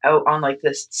 out on like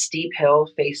this steep hill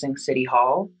facing City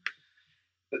Hall.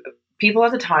 People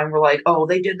at the time were like, oh,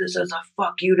 they did this as a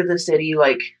fuck you to the city.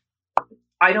 Like,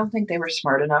 I don't think they were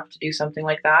smart enough to do something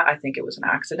like that. I think it was an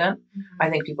accident. Mm-hmm. I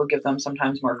think people give them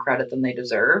sometimes more credit than they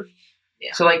deserve.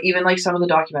 Yeah. So like even like some of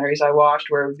the documentaries I watched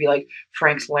where it would be like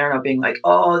Frank Salerno being like,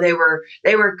 oh, they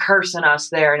were cursing us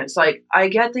there. And it's like, I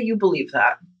get that you believe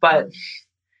that, but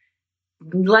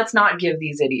let's not give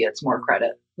these idiots more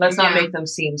credit. Let's not make them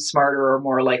seem smarter or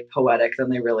more like poetic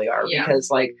than they really are. Yeah. Because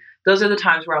like those are the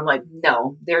times where I'm like,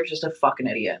 no, they're just a fucking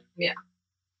idiot. Yeah.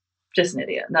 Just an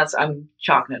idiot. I'm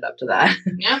chalking it up to that.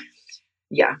 Yeah.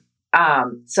 Yeah.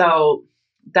 So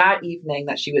that evening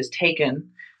that she was taken,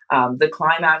 the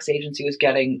Climax agency was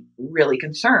getting really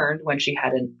concerned when she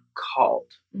hadn't called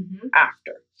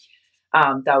after.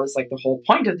 That was like the whole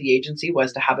point of the agency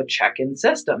was to have a check-in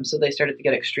system. So they started to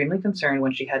get extremely concerned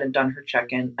when she hadn't done her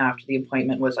check-in after the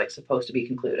appointment was like supposed to be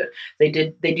concluded. They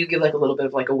do give like a little bit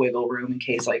of like a wiggle room in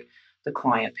case like the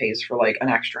client pays for like an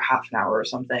extra half an hour or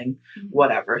something,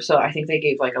 whatever. So I think they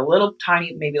gave like a little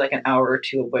tiny, maybe like an hour or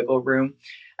two of wiggle room.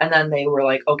 And then they were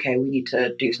like, okay, we need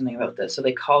to do something about this. So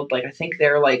they called like, I think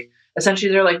they're like,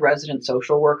 essentially they're like resident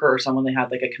social worker or someone they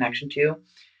had like a connection to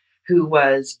who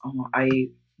was, I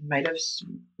might have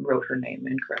wrote her name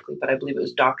incorrectly, but I believe it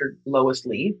was Dr. Lois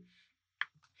Lee.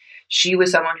 She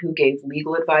was someone who gave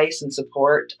legal advice and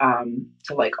support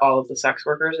to like all of the sex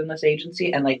workers in this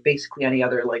agency and like basically any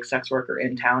other like sex worker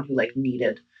in town who like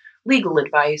needed legal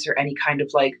advice or any kind of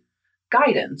like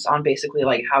guidance on basically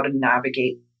like how to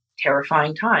navigate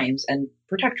terrifying times and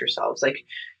protect yourselves. Like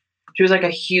she was like a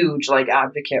huge like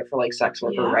advocate for like sex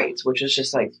worker rights, which is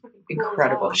just like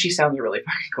incredible. Cool. She sounds really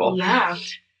fucking cool. Yeah.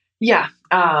 Yeah.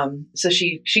 So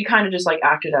she kind of just like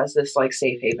acted as this like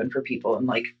safe haven for people in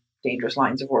like dangerous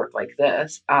lines of work like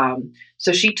this.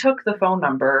 So she took the phone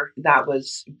number that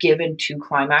was given to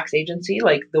Climax agency,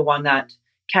 like the one that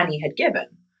Kenny had given,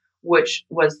 which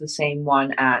was the same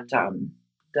one at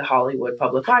the Hollywood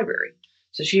Public Library.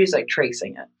 So she was like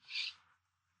tracing it.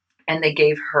 And they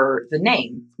gave her the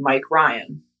name, Mike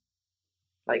Ryan.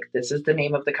 Like, this is the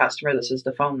name of the customer. This is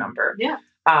the phone number. Yeah.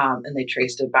 And they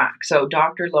traced it back. So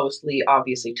Dr. Lois Lee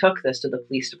obviously took this to the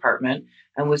police department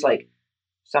and was like,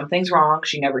 something's wrong.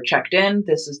 She never checked in.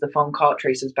 This is the phone call. It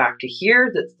traces back to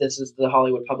here. This is the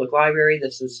Hollywood Public Library.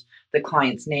 This is the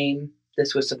client's name.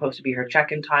 This was supposed to be her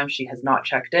check-in time. She has not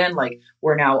checked in. Like,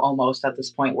 we're now almost at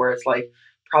this point where it's like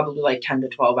probably like 10 to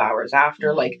 12 hours after.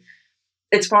 Mm-hmm. Like,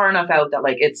 it's far enough out that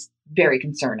like it's very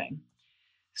concerning.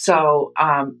 So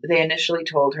they initially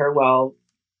told her, well,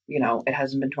 you know, it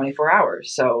hasn't been 24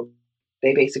 hours. So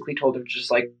they basically told her to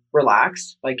just like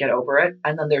relax, like get over it.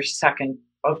 And then their second,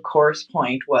 of course,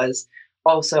 point was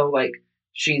also like,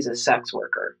 she's a sex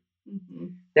worker. Mm-hmm.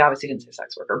 They obviously didn't say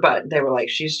sex worker, but they were like,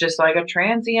 she's just like a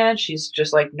transient. She's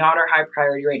just like not our high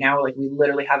priority right now. Like, we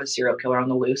literally have a serial killer on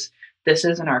the loose. This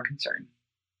isn't our concern.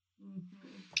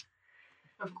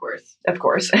 Mm-hmm. Of course. Of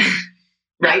course.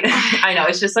 Right? I know.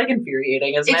 It's just like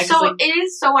infuriating, isn't it? So like, it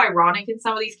is so ironic in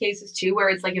some of these cases too, where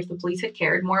it's like if the police had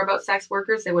cared more about sex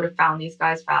workers, they would have found these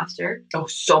guys faster. Oh,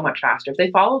 so much faster. If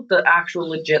they followed the actual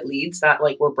legit leads that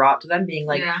like were brought to them being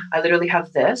like, I literally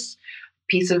have this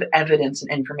piece of evidence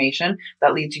and information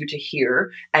that leads you to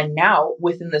here. And now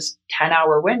within this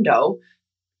 10-hour window,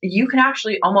 you can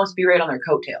actually almost be right on their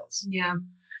coattails. Yeah.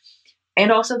 And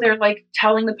also they're like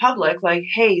telling the public like,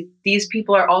 hey, these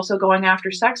people are also going after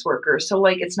sex workers. So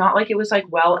like, it's not like it was like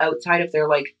well outside of their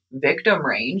like victim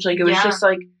range. Like it was just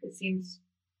like, it seems,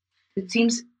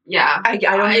 yeah. I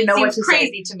don't even know what to say. It seems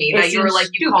crazy to me that you were like,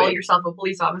 you call yourself a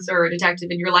police officer or a detective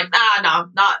and you're like, no,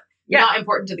 not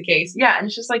important to the case. Yeah. And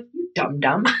it's just like, you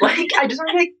dumb. Like, I just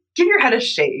want to like give your head a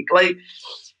shake. Like,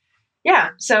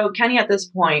 yeah. So Kenny at this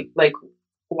point, like,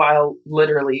 while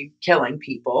literally killing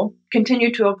people,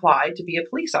 continued to apply to be a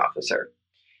police officer.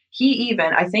 He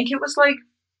even, I think it was like,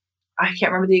 I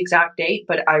can't remember the exact date,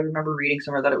 but I remember reading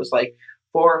somewhere that it was like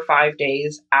 4 or 5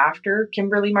 days after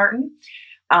Kimberly Martin,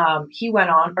 he went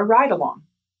on a ride-along.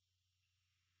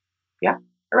 Yeah,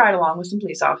 a ride-along with some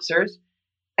police officers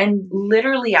and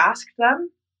literally asked them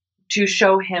to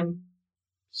show him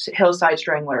Hillside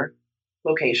Strangler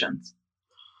locations.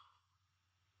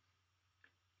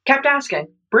 Kept asking,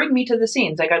 bring me to the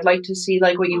scenes. Like, I'd like to see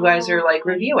like what you guys are like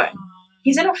reviewing.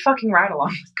 He's in a fucking ride along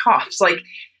with cops. Like,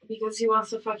 Because he wants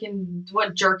to fucking,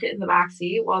 jerk it in the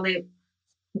backseat while they...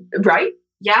 Right?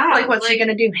 Yeah. Like, what's he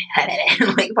gonna do?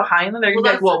 Like, behind them? They're gonna be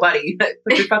like, well, buddy,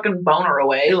 put your fucking boner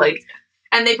away. Like...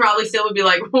 And they probably still would be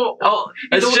like, oh,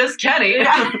 it's just Kenny.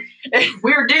 Yeah.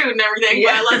 Weird dude and everything,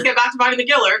 but let's get back to finding the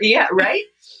killer. Yeah, right?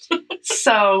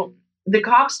 So the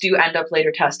cops do end up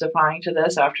later testifying to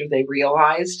this after they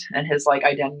realized and his, like,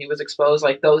 identity was exposed.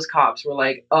 Like, those cops were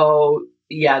like, oh,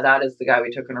 yeah, that is the guy we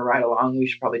took on a ride along. We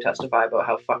should probably testify about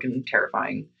how fucking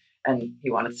terrifying. And he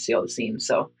wanted to seal the scene,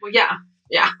 so. Well, yeah.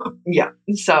 Yeah. Yeah.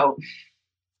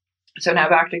 So now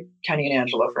back to Kenny and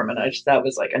Angelo for a minute. That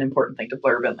was like an important thing to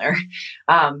blurb in there.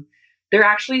 They're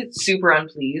actually super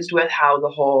unpleased with how the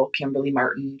whole Kimberly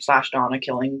Martin / Donna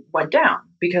killing went down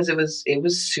because it was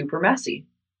super messy.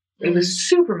 It was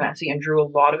super messy and drew a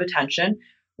lot of attention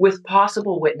with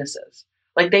possible witnesses.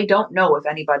 Like, they don't know if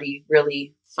anybody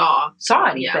really saw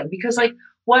anything because, like,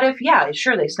 what if,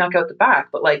 sure, they snuck out the back,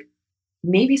 but, like,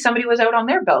 maybe somebody was out on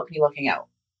their balcony looking out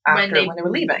when they were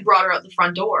leaving. Brought her out the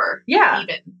front door. Yeah.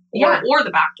 Even. Or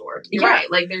the back door. You're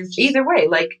right. Like, there's just either way,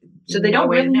 like, so they don't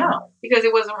really know. Because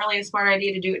it wasn't really a smart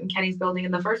idea to do it in Kenny's building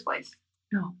in the first place.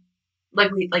 No.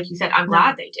 Like you said, I'm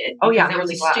glad they did. Oh, yeah. That was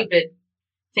a stupid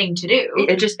thing to do.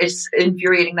 It's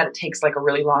infuriating that it takes, like, a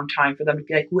really long time for them to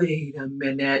be like, wait a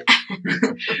minute.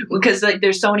 Because, like,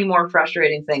 there's so many more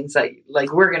frustrating things that,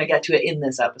 like, we're going to get to it in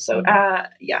this episode.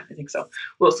 Yeah, I think so.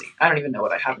 We'll see. I don't even know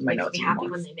what I have in my notes anymore. Happy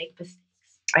when they make mistakes.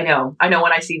 I know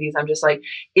when I see these, I'm just like,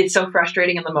 it's so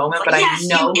frustrating in the moment, but yes, I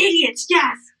know. You idiots,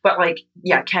 yes. But, like,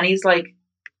 yeah, Kenny's like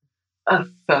a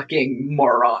fucking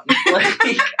moron.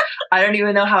 Like, I don't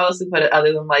even know how else to put it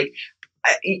other than, like,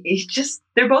 he's just,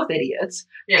 they're both idiots.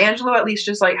 Yeah. Angelo at least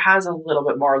just, like, has a little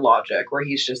bit more logic where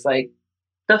he's just like,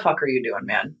 the fuck are you doing,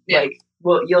 man? Yeah. Like,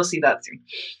 well, you'll see that soon.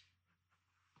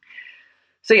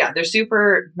 So yeah, they're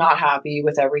super not happy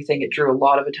with everything. It drew a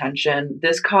lot of attention.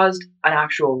 This caused an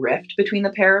actual rift between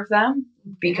the pair of them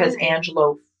because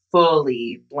Angelo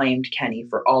fully blamed Kenny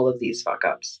for all of these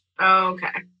fuck-ups. Oh,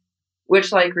 okay.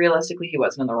 Which, like, realistically, he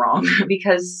wasn't in the wrong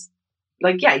because,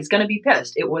 like, yeah, he's going to be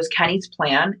pissed. It was Kenny's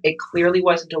plan. It clearly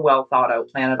wasn't a well-thought-out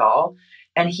plan at all.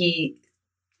 And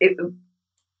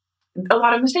a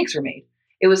lot of mistakes were made.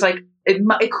 It was like,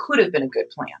 it could have been a good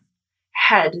plan.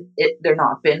 Had there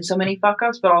not been so many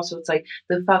fuck-ups, but also it's like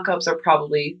the fuck-ups are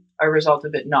probably a result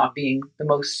of it not being the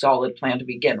most solid plan to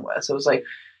begin with. So it was like,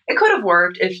 it could have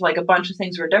worked if, like, a bunch of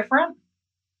things were different.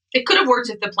 It could have worked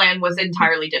if the plan was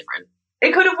entirely different.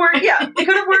 It could have worked, yeah. It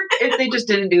could have worked if they just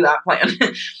didn't do that plan.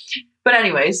 But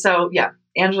anyway, so yeah,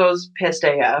 Angelo's pissed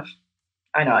AF.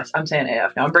 I know, I'm saying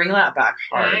AF now. I'm bringing that back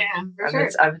hard. Yeah, for sure.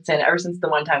 I've been saying it ever since the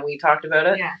one time we talked about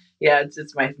it. Yeah. Yeah,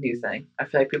 it's my new thing. I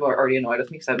feel like people are already annoyed with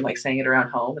me because I'm, like, saying it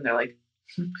around home and they're like,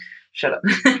 shut up.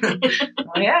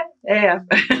 Oh, yeah.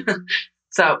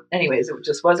 So anyways, it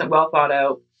just wasn't well thought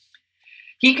out.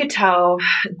 Kenny could tell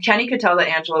that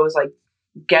Angelo was, like,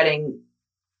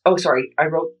 I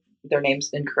wrote their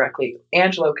names incorrectly.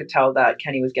 Angelo could tell that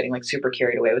Kenny was getting, like, super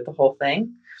carried away with the whole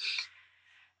thing.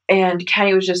 And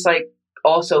Kenny was just, like,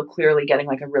 also clearly getting,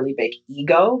 like, a really big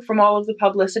ego from all of the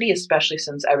publicity, especially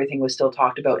since everything was still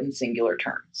talked about in singular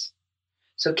terms.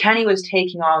 So Kenny was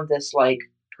taking on this, like,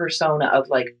 persona of,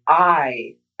 like,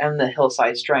 I am the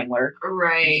Hillside Strangler.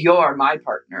 Right. You're my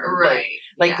partner. Right.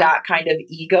 Like that kind of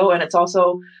ego. And it's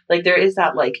also, like, there is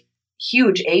that, like,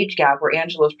 huge age gap where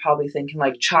Angelo's probably thinking,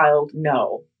 like, child,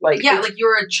 no. Like, yeah, like,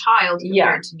 you're a child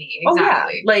compared to me.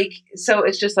 Exactly. Oh, yeah. Like, so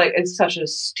it's just, like, it's such a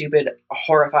stupid,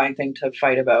 horrifying thing to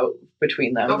fight about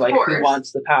between them. Of course. Who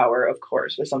wants the power, of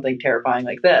course, with something terrifying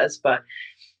like this, but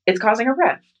it's causing a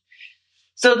rift.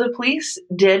 So the police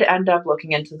did end up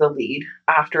looking into the lead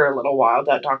after a little while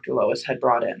that Dr. Lois had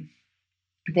brought in.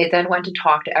 They then went to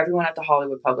talk to everyone at the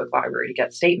Hollywood Public Library to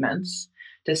get statements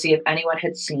to see if anyone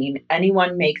had seen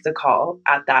anyone make the call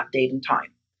at that date and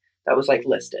time that was, like,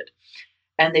 listed.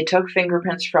 And they took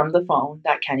fingerprints from the phone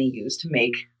that Kenny used to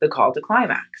make the call to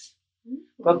Climax.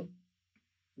 But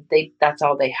that's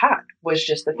all they had was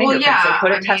just the fingerprints. Well, yeah, they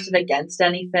couldn't test it against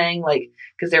anything, like,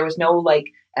 because there was no, like,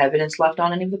 evidence left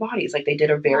on any of the bodies. Like, they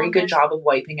did a very good job of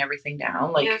wiping everything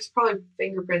down. Like, there's probably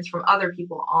fingerprints from other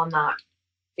people on that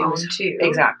phone too.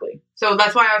 Exactly. So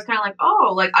that's why I was kind of like,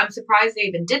 oh, like, I'm surprised they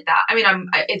even did that. I mean,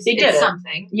 it's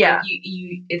something. Yeah. Like,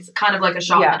 it's kind of like a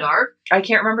shot in the dark. I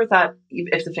can't remember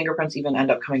if the fingerprints even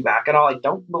end up coming back at all. I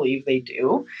don't believe they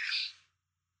do.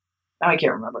 I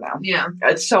can't remember now. Yeah.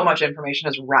 It's so much information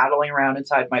is rattling around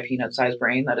inside my peanut-sized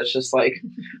brain that it's just like,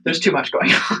 there's too much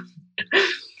going on.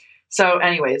 So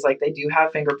anyways, like, they do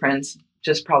have fingerprints,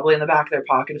 just probably in the back of their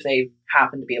pocket if they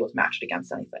happen to be able to match it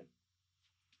against anything.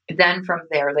 Then from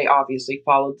there, they obviously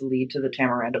followed the lead to the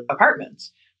Tamarind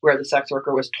apartments, where the sex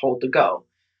worker was told to go.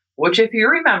 Which, if you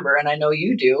remember, and I know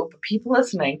you do, but people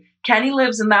listening, Kenny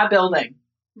lives in that building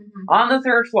on the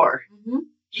 3rd floor.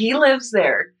 He lives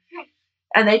there.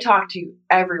 And they talked to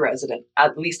every resident,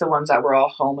 at least the ones that were all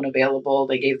home and available.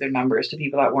 They gave their numbers to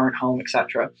people that weren't home,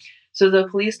 etc. So the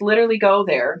police literally go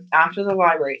there after the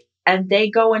library, and they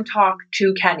go and talk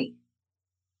to Kenny.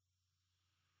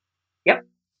 Yep.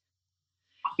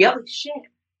 Holy shit.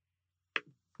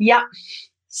 Yep.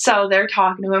 So they're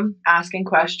talking to him, asking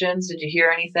questions. Did you hear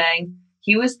anything?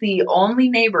 He was the only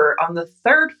neighbor on the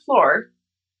 3rd floor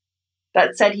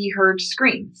that said he heard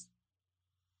screams.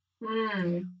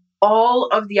 All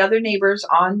of the other neighbors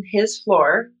on his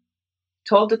floor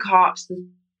told the cops that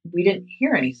we didn't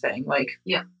hear anything. Like,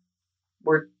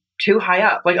 we're too high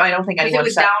up. Like, I don't think anyone it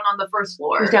was down on the 1st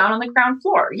floor. It was down on the ground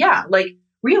floor. Yeah. Like,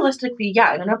 realistically,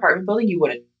 in an apartment building, you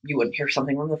wouldn't hear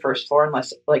something from the 1st floor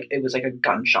unless, like, it was like a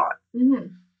gunshot.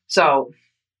 So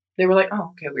they were like,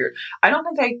 oh, okay, weird. I don't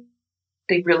think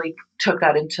they really took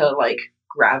that into, like,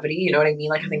 gravity. You know what I mean?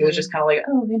 Like, I think it was just kind of like,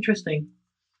 oh, interesting.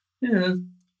 Yeah.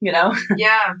 You know?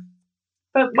 Yeah.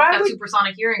 But why that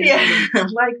supersonic hearing? Yeah,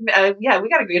 like, we got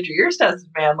to go get your ears tested,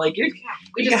 man. Like,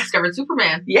 we just discovered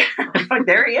Superman. Yeah, like,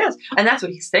 there he is, and that's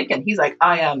what he's thinking. He's like,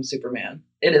 I am Superman.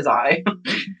 It is I.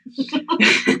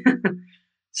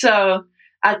 So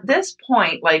at this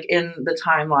point, like, in the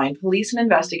timeline, police and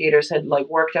investigators had, like,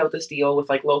 worked out this deal with,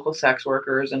 like, local sex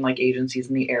workers and, like, agencies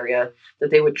in the area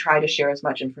that they would try to share as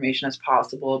much information as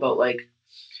possible about, like,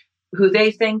 who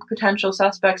they think potential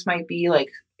suspects might be, like,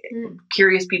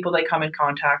 curious people they come in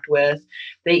contact with.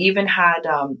 They even had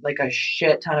like a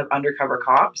shit ton of undercover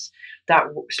cops that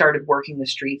started working the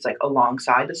streets, like,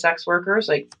 alongside the sex workers,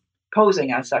 like,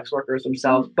 posing as sex workers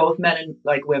themselves, both men and,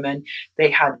 like, women.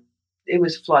 It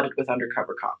was flooded with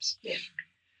undercover cops.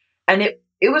 And it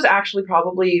was actually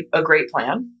probably a great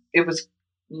plan. It was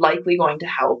likely going to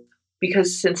help,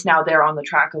 because since now they're on the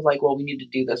track of, like, well, we need to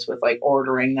do this with, like,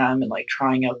 ordering them and, like,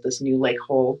 trying out this new, like,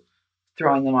 whole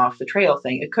throwing them off the trail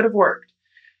thing. It could have worked,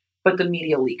 but the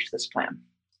media leaked this plan.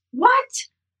 What?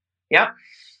 Yep.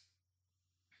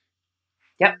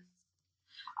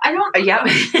 I don't. Yep.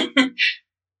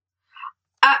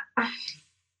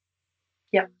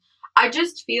 Yep. I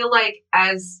just feel like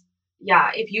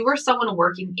if you were someone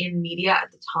working in media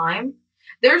at the time,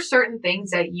 there's certain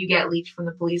things that you get leaked from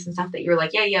the police and stuff that you're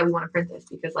like, yeah, we want to print this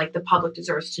because, like, the public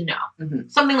deserves to know.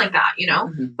 Something like that, you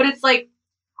know? But it's like,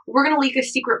 we're going to leak a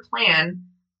secret plan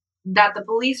that the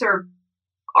police are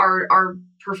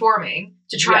performing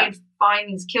to try and find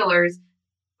these killers,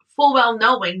 full well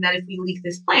knowing that if we leak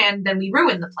this plan, then we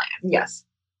ruin the plan. Yes.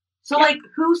 So, like,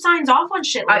 who signs off on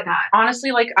shit like that? Honestly,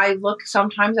 like, I look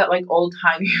sometimes at, like,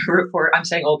 old-timey report. I'm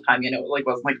saying old-timey, you know, like,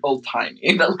 wasn't, like,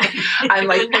 old-timey, but, like, I'm,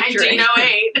 like, picturing...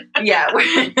 1908. Yeah,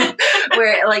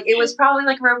 where, like, it was probably,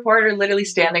 like, a reporter literally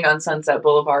standing on Sunset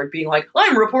Boulevard being like,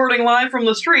 I'm reporting live from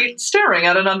the street, staring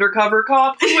at an undercover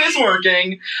cop who is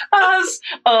working as,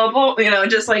 you know,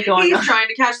 just, like, going... He's trying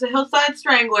to catch the Hillside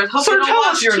Stranglers. Hope so tell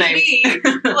us your TV.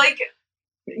 Name. Like,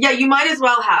 yeah, you might as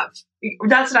well have...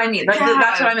 That's what I mean. That's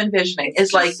what I'm envisioning.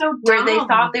 Is like so where they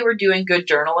thought they were doing good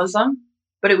journalism,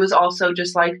 but it was also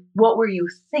just like, what were you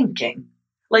thinking?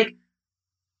 Like,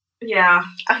 yeah.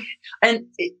 I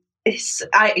guess.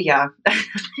 I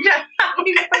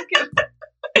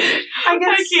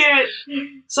can't.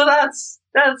 So that's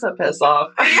a piss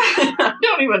off. I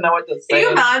don't even know what to say. Can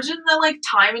you imagine the, like,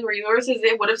 time and resources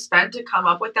they would have spent to come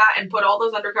up with that and put all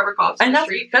those undercover cops in the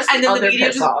street, and then the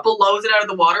media just blows it out of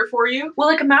the water for you? Well,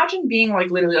 like, imagine being,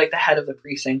 like, literally, like, the head of the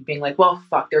precinct being like, well,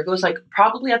 fuck, there goes, like,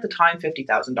 probably at the time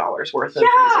 $50,000 worth of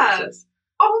resources.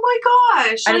 Oh my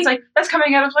gosh. And it's like, that's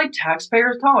coming out of, like,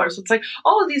 taxpayers' dollars. So it's like,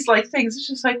 all of these, like, things, it's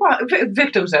just like, wow,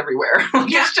 victims everywhere.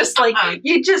 It's just like,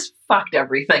 you just fucked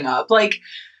everything up. Like,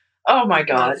 oh my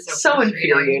God. It's so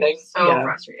infuriating. So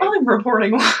frustrating. I'm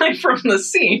reporting live from the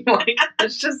scene. Like,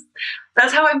 it's just,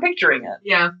 that's how I'm picturing it.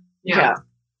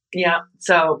 Yeah.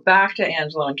 So back to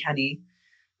Angelo and Kenny.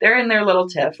 They're in their little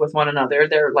tiff with one another.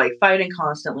 They're, like, fighting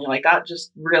constantly. Like, that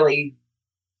just really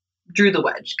drew the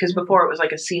wedge, because before it was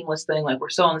like a seamless thing, like, we're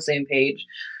still on the same page,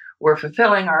 we're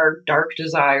fulfilling our dark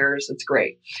desires, it's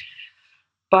great.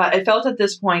 But I felt at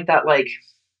this point that, like,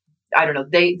 I don't know,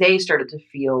 they started to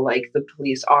feel like the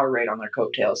police are right on their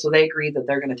coattails, so they agreed that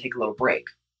they're going to take a little break.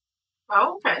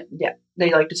 Oh, okay. Yeah,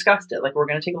 they, like, discussed it, like, we're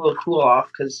going to take a little cool off,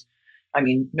 because, I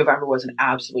mean, November was an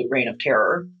absolute reign of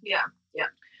terror. Yeah.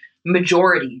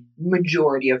 Majority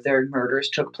of their murders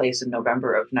took place in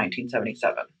November of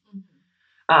 1977.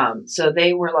 So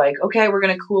they were like, okay, we're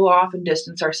going to cool off and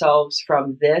distance ourselves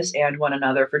from this and one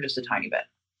another for just a tiny bit.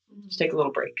 Just take a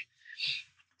little break.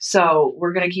 So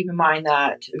we're going to keep in mind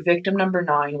that victim number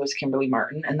 9 was Kimberly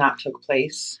Martin, and that took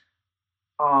place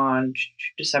on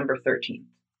December 13th.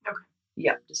 Okay.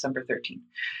 Yeah, December 13th.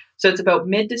 So it's about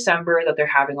mid-December that they're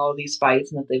having all of these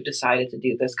fights and that they've decided to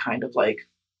do this kind of like,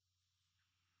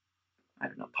 I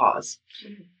don't know, pause.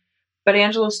 Mm-hmm. But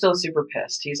Angelo's still super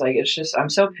pissed. He's like, it's just, I'm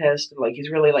so pissed. Like, he's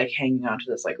really like hanging on to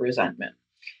this like resentment.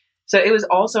 So it was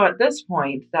also at this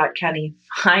point that Kenny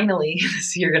finally,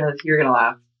 you're gonna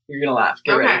laugh. You're gonna laugh.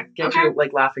 Get ready. Get your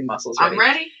like laughing muscles ready. I'm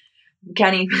ready.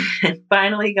 Kenny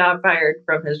finally got fired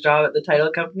from his job at the title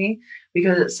company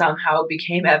because it somehow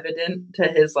became evident to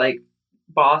his like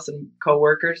boss and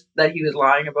coworkers that he was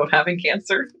lying about having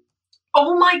cancer.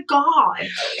 Oh my God.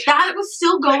 That was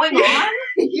still going on?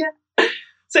 Yeah.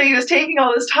 So he was taking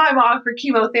all this time off for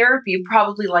chemotherapy,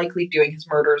 probably likely doing his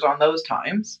murders on those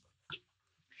times.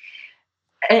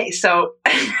 And so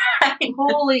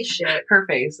holy shit. Her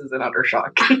face is in utter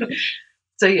shock.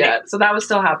 So yeah, so that was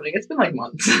still happening. It's been like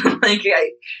months.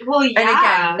 Well, yeah. And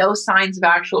again, no signs of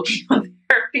actual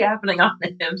chemotherapy happening on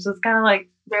him. So it's kind of like,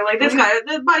 they're like, this guy,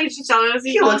 the buddy's just telling us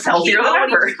he looks healthier than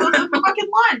ever. He goes to fucking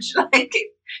lunch. Like,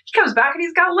 he comes back and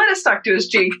he's got lettuce stuck to his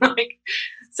cheek. Like,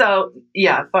 so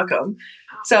yeah, fuck him.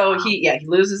 So he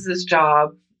loses this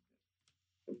job.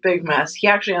 Big mess. He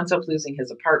actually ends up losing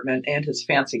his apartment and his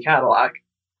fancy Cadillac.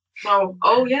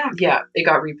 Oh yeah. Yeah, it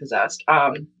got repossessed.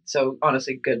 So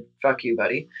honestly, good. Fuck you,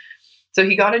 buddy. So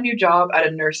he got a new job at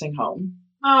a nursing home.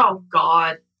 Oh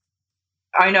God.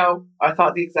 I know. I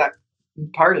thought the exact,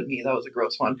 pardon me, that was a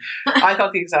gross one. I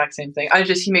thought the exact same thing.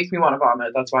 He makes me want to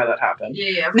vomit. That's why that happened.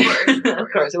 Yeah, of course.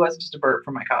 Of course. It wasn't just a burp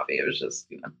from my coffee. It was just,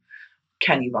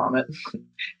 Kenny vomit.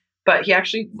 But he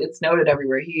actually, it's noted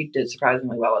everywhere, he did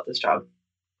surprisingly well at this job.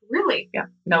 Really? Yeah.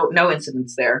 No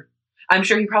incidents there. I'm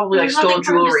sure he probably stole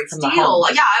jewelry from the home.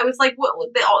 Yeah, I was like, what?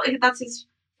 That's his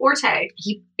forte.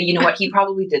 You know what? He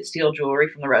probably did steal jewelry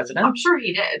from the residents. I'm sure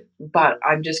he did. But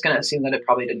I'm just going to assume that it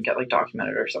probably didn't get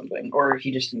documented or something, or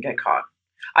he just didn't get caught.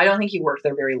 I don't think he worked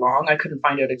there very long. I couldn't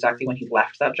find out exactly when he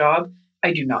left that job.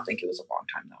 I do not think it was a long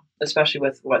time though, especially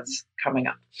with what's coming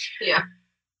up. Yeah.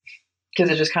 Because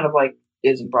it just kind of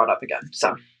isn't brought up again.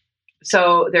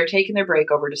 So they're taking their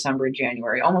break over December and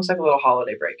January, almost like a little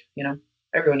holiday break,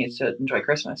 Everyone needs to enjoy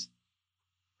Christmas,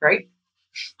 right?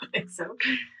 I think so.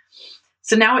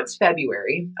 So now it's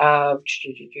February of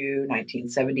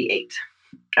 1978.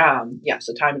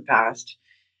 So time had passed.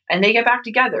 And they get back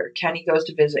together. Kenny goes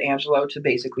to visit Angelo to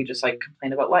basically just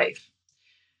complain about life.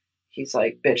 He's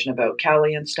bitching about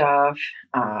Kelly and stuff,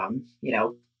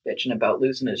 bitching about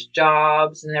losing his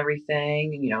jobs and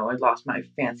everything. I lost my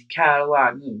fancy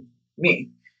Cadillac. Me.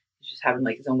 He's just having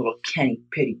his own little Kenny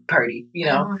pity party,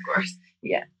 Oh, of course.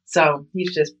 Yeah. So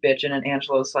he's just bitching, and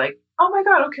Angelo's like, oh my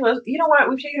God, okay, you know what?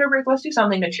 We've taken a break. Let's do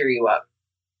something to cheer you up.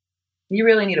 You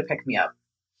really need to pick me up.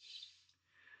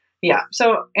 Yeah.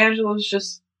 So Angelo's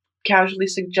just casually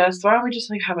suggests, why don't we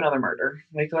just have another murder?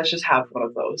 Let's just have one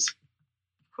of those.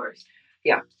 Of course.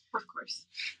 Yeah. Of course.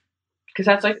 Because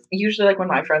that's usually when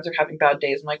my friends are having bad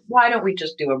days, I'm like, why don't we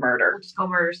just do a murder? We'll just go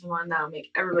murder someone. That'll make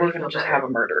everybody feel better. We're going to just have a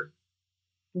murder.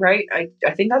 Right?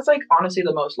 I think that's honestly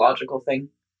the most logical thing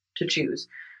to choose.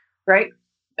 Right?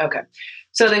 Okay.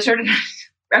 So they started,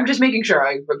 I'm just making sure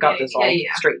I got this all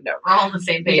straightened out. We're all on the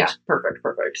same page. Yeah, perfect.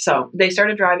 So they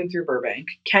started driving through Burbank.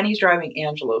 Kenny's driving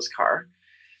Angelo's car.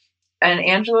 And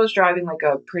Angelo's driving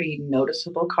a pretty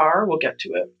noticeable car. We'll get to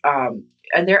it.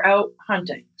 And they're out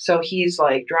hunting. So he's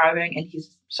driving and he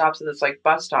stops at this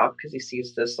bus stop because he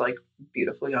sees this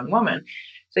beautiful young woman.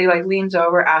 So he leans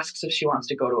over, asks if she wants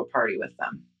to go to a party with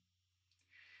them.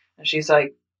 And she's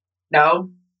like, no.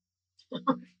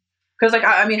 Because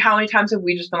how many times have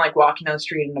we just been walking down the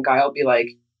street and a guy will be like,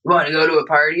 you want to go to a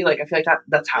party? I feel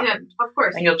that's happened. Yeah, of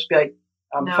course. And you'll just be like,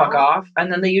 no. Fuck off.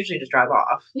 And then they usually just drive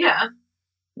off. Yeah.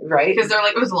 Right? Because they're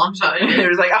it was a long shot. It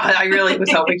was I really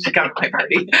was hoping she'd come to my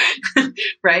party.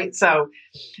 Right? So,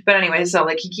 but anyway, so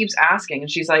he keeps asking and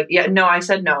she's like, yeah, no, I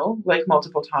said no,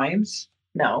 multiple times.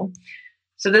 No.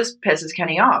 So this pisses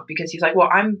Kenny off because he's like, well,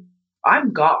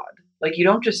 I'm God. You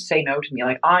don't just say no to me.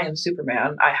 I am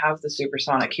Superman. I have the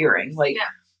supersonic hearing.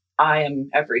 I am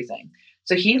everything.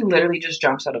 So he literally just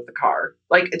jumps out of the car.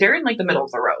 They're in the middle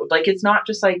of the road. It's not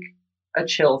just a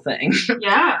chill thing.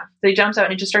 Yeah. So he jumps out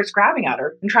and he just starts grabbing at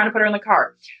her and trying to put her in the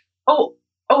car. Oh,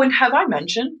 and have I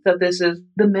mentioned that this is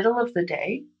the middle of the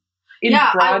day? In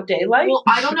broad daylight? Well,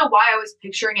 I don't know why I was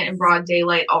picturing it in broad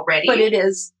daylight already. But it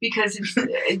is. Because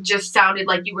it just sounded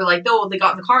like you were oh, they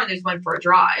got in the car and they just went for a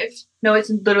drive. No, it's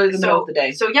literally the middle of the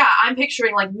day. So yeah, I'm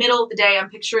picturing middle of the day.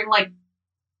 I'm picturing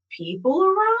people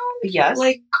around? Yes.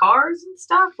 Like cars and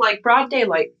stuff? Like broad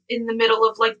daylight. In the middle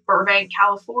of like Burbank,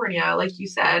 California, like you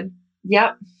said.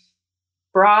 Yep.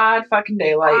 Broad fucking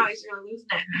daylight. Wow, he's really losing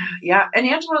it. Yeah. And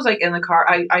Angelo was like in the car.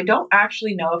 I don't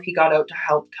actually know if he got out to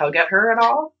help tug at her at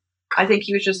all. I think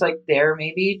he was just like there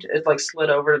maybe. It like slid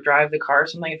over to drive the car or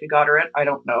something if he got her in. I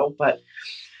don't know. But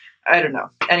I don't know.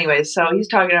 Anyway, so he's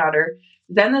tugging at her.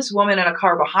 Then this woman in a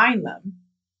car behind them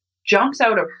jumps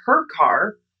out of her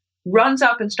car, runs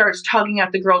up and starts tugging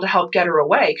at the girl to help get her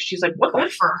away. Because she's like, what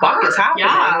the fuck is happening?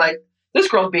 Yeah. Like, this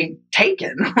girl's being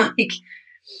taken. Like,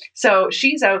 so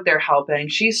she's out there helping.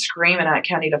 She's screaming at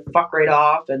Kenny to fuck right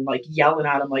off and like yelling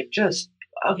at him like just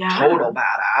a total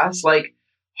badass. Like,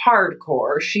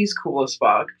 hardcore. She's cool as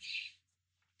fuck.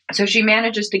 So she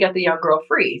manages to get the young girl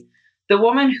free. The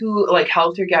woman who like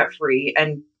helped her get free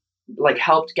and like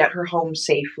helped get her home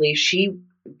safely, she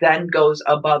then goes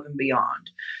above and beyond.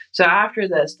 So after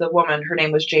this, the woman, her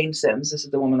name was Jane Sims. This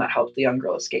is the woman that helped the young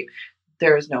girl escape.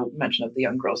 There is no mention of the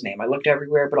young girl's name. I looked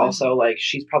everywhere, but also like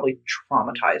she's probably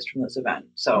traumatized from this event.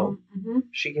 So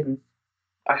she can,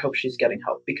 I hope she's getting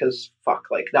help because fuck,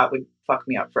 like that would fuck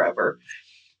me up forever.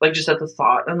 Like just at the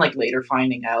thought and like later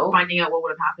finding out what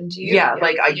would have happened to you. Yeah,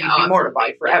 like you'd be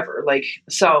mortified forever. Like,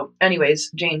 so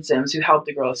anyways, Jane Sims, who helped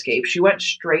the girl escape, she went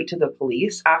straight to the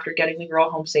police after getting the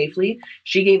girl home safely.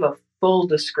 She gave a full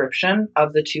description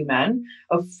of the two men,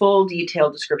 a full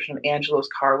detailed description of Angelo's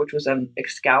car, which was an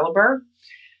Excalibur.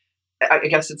 I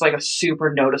guess it's like a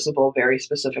super noticeable, very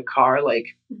specific car. Like,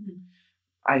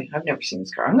 I've never seen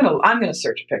this car. I'm gonna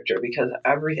search a picture because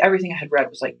everything I had read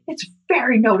was like, it's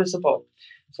very noticeable.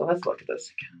 So let's look at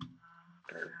this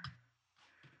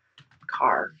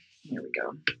car. Here we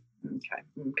go.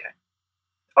 Okay.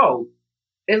 Oh,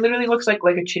 it literally looks like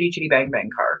a Chitty Chitty Bang Bang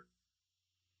car.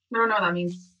 I don't know what that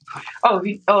means. Have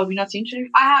you not seen Chitty?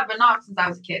 I have, but not since I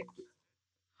was a kid.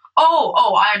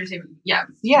 Oh, I understand. Yeah.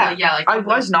 Like I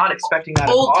was not expecting that.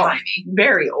 Old timey.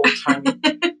 Very old timey.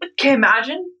 Can you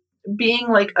imagine being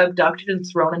like abducted and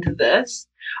thrown into this?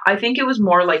 I think it was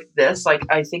more like this. Like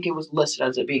I think it was listed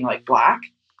as it being like black.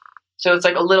 So it's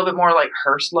like a little bit more like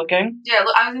hearse looking. Yeah,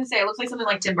 I was going to say, it looks like something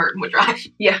like Tim Burton would drive.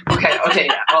 Yeah, okay,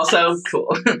 yeah. Also,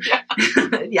 cool.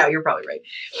 Yeah, you're probably right.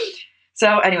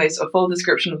 So anyways, a full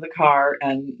description of the car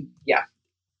and yeah.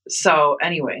 So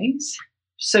anyways,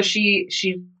 so she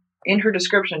in her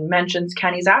description mentions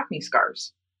Kenny's acne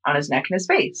scars on his neck and his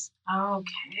face.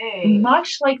 Okay.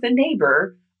 Much like the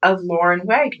neighbor of Lauren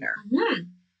Wagner.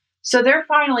 So they're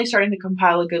finally starting to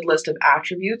compile a good list of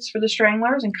attributes for the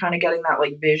Stranglers and kind of getting that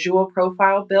like visual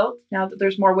profile built now that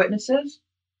there's more witnesses.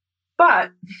 But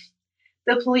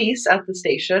the police at the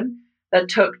station that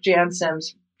took Jan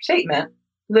Sims' statement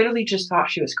literally just thought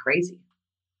she was crazy.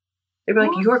 They were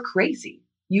like, you're crazy.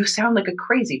 You sound like a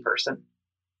crazy person.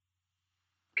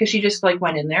 Because she just like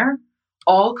went in there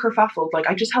all kerfuffled. Like,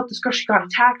 I just helped this girl. She got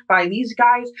attacked by these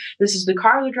guys. This is the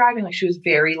car they're driving. Like, she was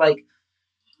very like,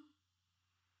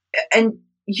 and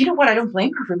you know what? I don't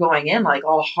blame her for going in like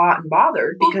all hot and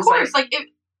bothered because, well, of course,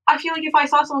 I feel like if I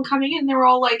saw someone coming in, they were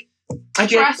all like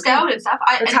stressed out and stuff.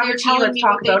 And they're telling me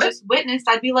what they just witnessed.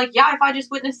 I'd be like, yeah, if I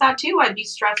just witnessed that too, I'd be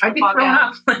stressed. I'd be thrown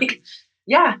up. Like,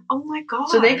 yeah. Oh my god.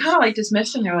 So they kind of like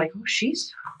dismissed him. They're like, oh,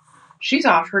 she's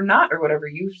off her nut or whatever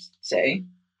you say.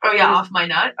 Oh yeah, off my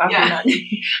nut. Off your nut.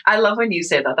 I love when you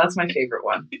say that. That's my favorite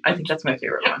one. I think that's my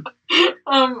favorite one.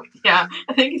 Yeah,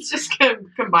 I think it's just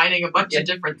combining a bunch of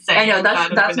different sayings. I know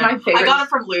that's my favorite. I got it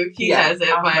from Luke. He says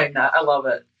it. Off my nut. I love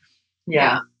it.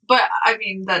 Yeah. But I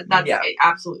mean that's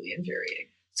absolutely infuriating.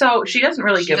 So she doesn't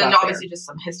really give up. She's obviously just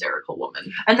some hysterical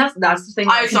woman, and that's the thing.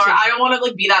 I'm sorry, I don't want to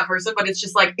like be that person, but it's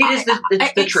just like it's the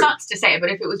truth. It sucks to say,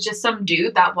 but if it was just some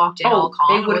dude that walked in all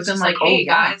calm, they would have been like, "Hey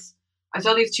guys, I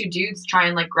saw these two dudes try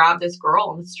and like grab this girl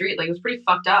on the street. Like it was pretty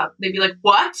fucked up." They'd be like,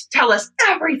 "What? Tell us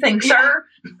everything, sir,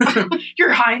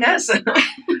 Your Highness."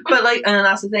 But like, and then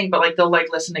that's the thing. But like, they'll like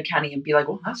listen to Kenny and be like,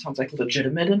 "Well, that sounds like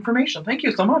legitimate information. Thank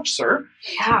you so much, sir."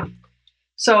 Yeah.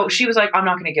 So she was like, I'm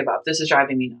not going to give up. This is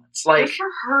driving me nuts. Like, good for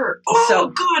her. Oh, so,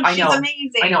 God, she's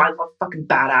amazing. I know. I love fucking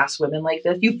badass women like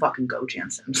this. You fucking go,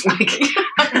 Jan Sims. Like,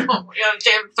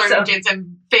 Jan Sims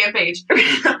fan page.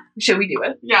 Should we do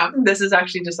it? Yeah. This is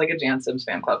actually just like a Jan Sims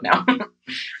fan club now.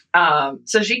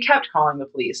 So she kept calling the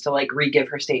police to like re-give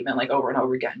her statement like over and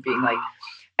over again, being like,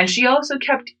 and she also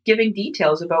kept giving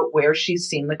details about where she's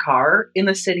seen the car in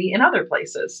the city and other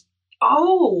places.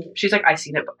 Oh, she's like, I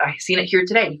seen it here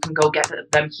today. You can go get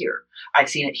them here. I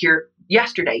seen it here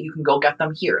yesterday. You can go get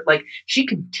them here. Like, she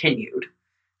continued.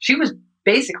 She was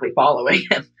basically following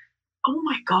him. Oh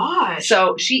my gosh.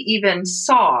 So she even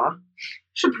saw.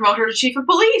 Should promote her to chief of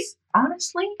police.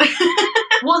 honestly.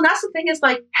 Well, and that's the thing is,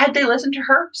 like, had they listened to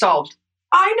her, solved.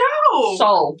 I know.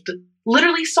 Solved.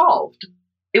 Literally solved.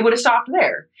 It would have stopped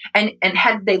there. And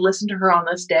had they listened to her on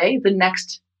this day, the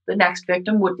next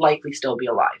victim would likely still be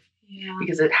alive. Yeah.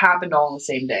 Because it happened all on the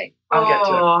same day. I'll get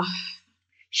to it.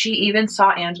 She even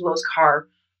saw Angelo's car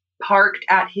parked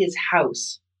at his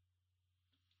house.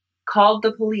 Called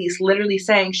the police, literally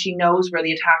saying she knows where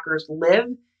the attackers live.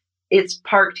 It's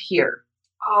parked here.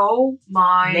 Oh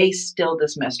my. They still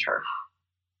dismissed her.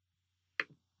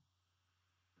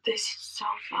 This is so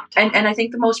fucked up. And I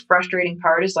think the most frustrating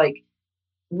part is, like,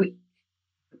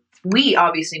 we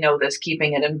obviously know this,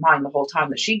 keeping it in mind the whole time,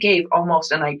 that she gave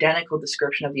almost an identical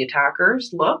description of the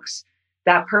attackers' looks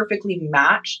that perfectly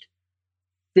matched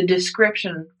the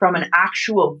description from an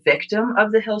actual victim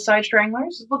of the Hillside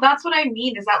Stranglers. Well, that's what I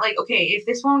mean, is that, like, okay, if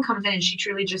this woman comes in and she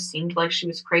truly just seemed like she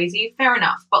was crazy, fair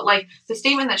enough. But, like, the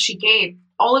statement that she gave,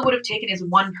 all it would have taken is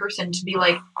one person to be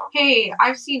like, hey,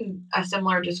 I've seen a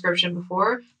similar description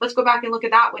before. Let's go back and look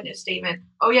at that witness statement.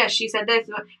 Oh, yeah, she said this.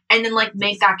 And then, like,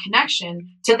 make that connection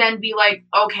to then be like,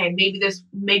 okay, maybe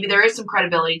there is some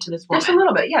credibility to this woman. Just a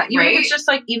little bit, yeah. Even right? if it's just,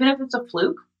 like, even if it's a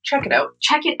fluke, check it out.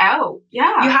 Check it out,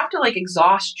 yeah. You have to, like,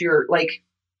 exhaust your, like,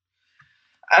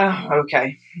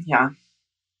 okay, yeah.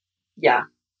 Yeah.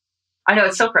 I know,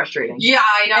 it's so frustrating. Yeah,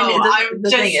 I know. And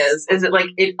the thing is it, like,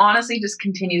 it honestly just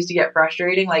continues to get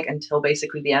frustrating, like, until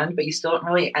basically the end, but you still don't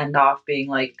really end off being,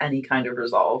 like, any kind of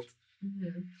resolved.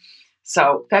 Mm-hmm.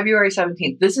 So, February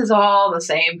 17th, this is all the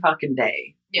same fucking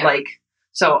day. Yeah. Like,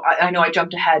 so I know I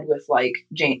jumped ahead with, like,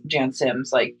 Jan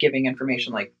Sims, like, giving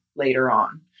information, like, later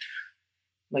on.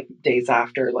 Like, days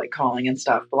after, like, calling and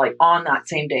stuff. But, like, on that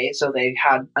same day, so they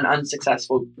had an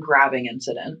unsuccessful grabbing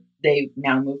incident. They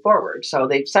now move forward. So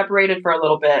they've separated for a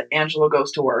little bit. Angelo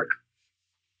goes to work.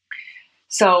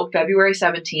 So February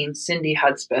 17th, Cindy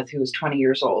Hudspeth, who was 20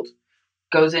 years old,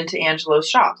 goes into Angelo's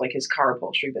shop, like his car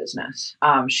upholstery business.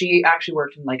 She actually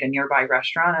worked in, like, a nearby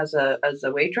restaurant as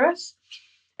a waitress.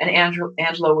 And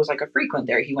Angelo was, like, a frequent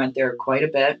there. He went there quite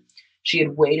a bit. She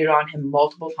had waited on him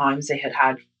multiple times. They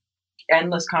had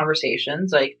endless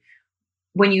conversations. Like,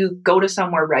 when you go to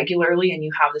somewhere regularly and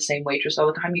you have the same waitress all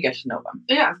the time, you get to know them.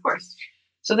 Yeah, of course.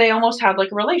 So they almost had,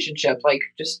 like, a relationship, like,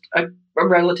 just a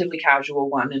relatively casual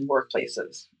one in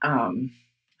workplaces.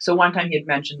 So one time he had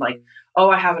mentioned, like, oh,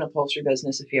 I have an upholstery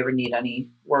business if you ever need any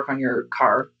work on your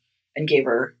car, and gave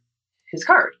her his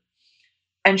card.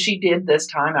 And she did this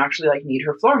time actually, like, need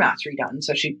her floor mats redone.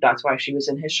 So that's why she was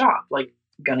in his shop, like,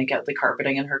 gonna get the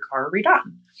carpeting in her car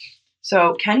redone.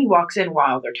 So Kenny walks in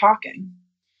while they're talking.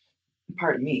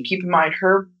 Pardon me. Keep in mind,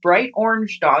 her bright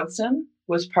orange Dodson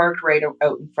was parked right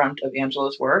out in front of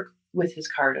Angelo's work with his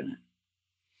card in it.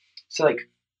 So, like,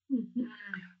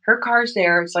 her car's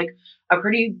there. It's, like, a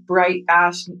pretty bright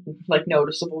ass, like,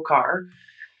 noticeable car.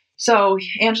 So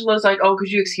Angelo's like, oh, could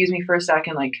you excuse me for a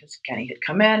second? Like, 'cause Kenny had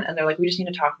come in, and they're like, we just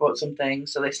need to talk about some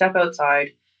things. So they step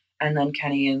outside, and then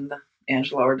Kenny and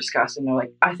Angelo are discussing. They're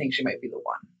like, I think she might be the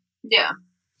one. Yeah.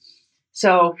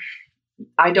 So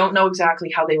I don't know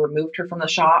exactly how they removed her from the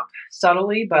shop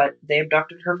subtly, but they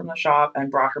abducted her from the shop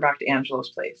and brought her back to Angelo's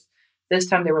place. This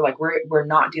time they were like, we're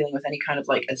not dealing with any kind of,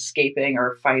 like, escaping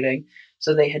or fighting.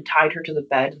 So they had tied her to the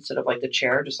bed instead of, like, the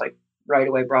chair, just, like, right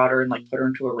away brought her and, like, put her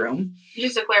into a room.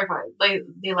 Just to clarify, like,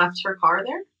 they left her car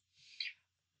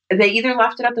there? They either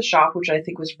left it at the shop, which I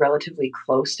think was relatively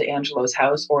close to Angelo's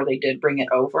house, or they did bring it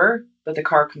over, but the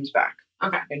car comes back.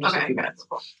 Okay. In just a few minutes.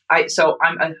 Cool. So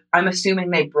I'm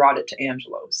assuming they brought it to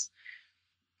Angelo's.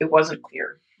 It wasn't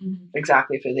clear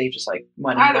exactly if they just, like,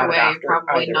 went either way. After,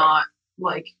 probably not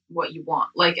like what you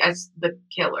want. Like, as the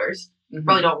killers,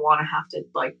 probably don't want to have to,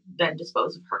 like, then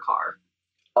dispose of her car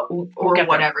or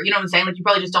whatever. You know what I'm saying? Like, you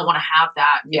probably just don't want to have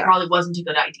that. Yeah. It probably wasn't a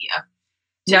good idea.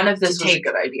 None of this was a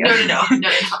good idea. No.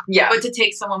 Yeah. But to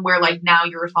take someone where, like, now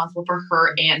you're responsible for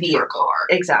her and her car.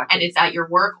 Exactly. And it's at your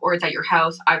work or it's at your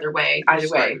house. Either way.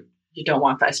 You don't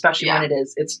want that, especially when it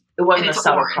wasn't a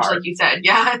subtle orange, car. like you said.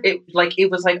 Yeah.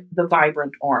 It was like the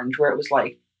vibrant orange, where it was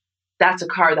like, that's a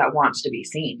car that wants to be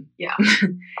seen. Yeah.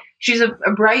 She's a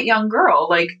bright young girl.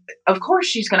 Like, of course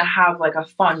she's going to have, like, a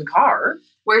fun car.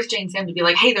 Where's Jane Sim to be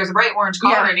like, hey, there's a bright orange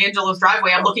car in Angelo's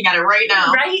driveway. I'm looking at it right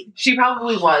now. Right? She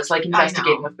probably was, like,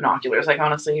 investigating with binoculars. Like,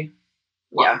 honestly.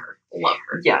 Love her.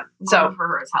 Yeah. So for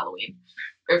her as Halloween.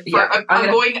 I'm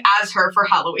going as her for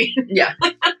Halloween. Yeah.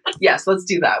 Yes, let's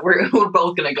do that. We're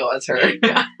both going to go as her.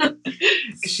 Yeah.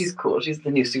 Because she's cool. She's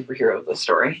the new superhero of the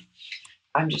story.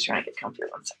 I'm just trying to get comfy 1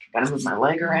 second. Gotta move my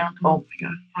leg around. Oh my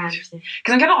God. I understand.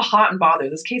 Because I'm getting all hot and bothered.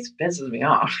 This case pisses me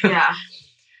off. Yeah.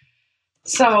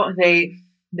 So they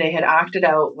They had acted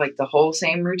out like the whole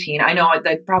same routine. I know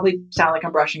that probably sound like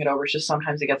I'm brushing it over. It's just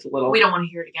sometimes it gets a little. We don't want to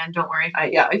hear it again. Don't worry.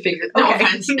 I figured. No okay.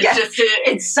 offense. It's just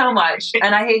it's so much,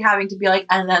 and I hate having to be like,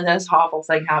 and then this awful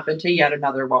thing happened to yet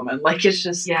another woman. Like it's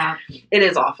just, it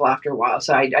is awful after a while.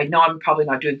 So I know I'm probably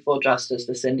not doing full justice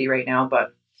to Cindy right now,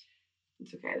 but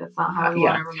it's okay. That's not how we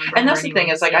want to remember. And that's the thing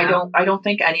is like I don't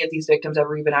think any of these victims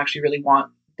ever even actually really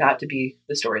want that to be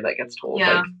the story that gets told.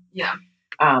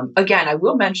 Again, I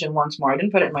will mention once more, I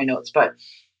didn't put it in my notes, but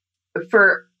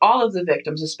for all of the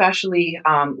victims, especially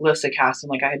Lissa Kasten,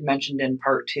 like I had mentioned in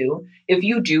part 2, if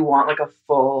you do want like a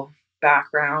full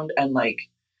background and like,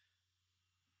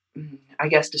 I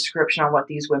guess, description on what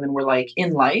these women were like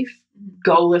in life,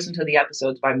 go listen to the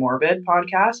episodes by Morbid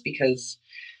podcast because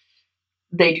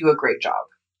they do a great job.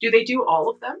 Do they do all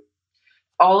of them?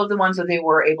 All of the ones that they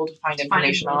were able to find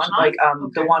information on. Like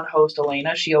the one host,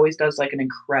 Elena, she always does like an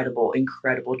incredible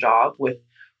job with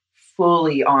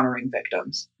fully honoring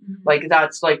victims. Like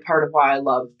that's like part of why I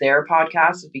love their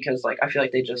podcast is because like I feel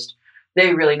like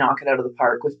they really knock it out of the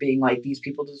park with being like these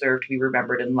people deserve to be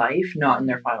remembered in life, not in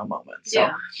their final moments. So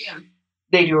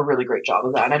they do a really great job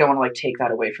of that. And I don't want to like take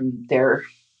that away from their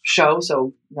show.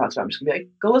 So that's why I'm just gonna be like,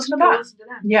 go listen to that.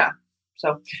 Yeah.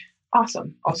 So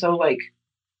awesome. Also like,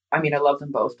 I mean, I love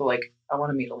them both, but like, I want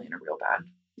to meet Elena real bad.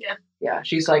 Yeah. Yeah.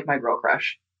 She's like my girl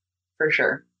crush for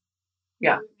sure.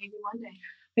 Yeah. Maybe one day.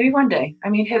 Maybe one day. I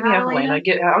mean, hit me up, Elena.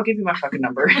 I'll give you my fucking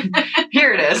number.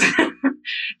 Here it is.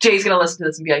 Jay's going to listen to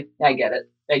this and be like, I get it.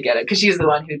 Because she's the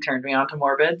one who turned me on to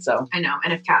Morbid. So I know.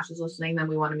 And if Cass is listening, then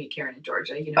we want to meet Karen and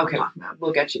Georgia. You know what we're talking about.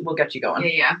 We'll get you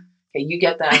going. Yeah. Okay, you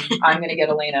get them. I'm going to get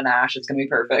Elena and Ash. It's going to be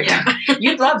perfect. Yeah.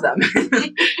 You'd love them.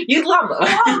 You'd love them. We'll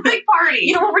have a big party.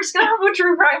 You know what? We're just going to have a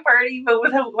true crime party, but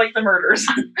without like the murders.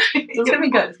 It's going to be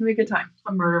good. It's going to be a good time.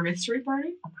 A murder mystery party?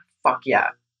 Oh, fuck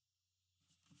yeah.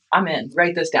 I'm in.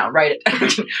 Write this down. Write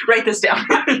it. Write this down.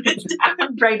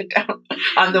 Write it down.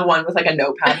 I'm the one with like a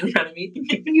notepad in front of me.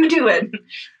 You do it.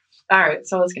 All right.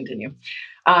 So let's continue.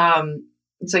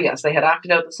 So yes, they had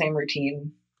acted out the same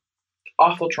routine.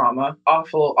 Awful trauma,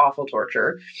 awful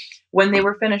torture. When they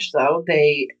were finished, though,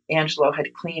 Angelo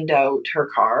had cleaned out her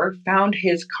car, found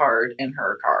his card in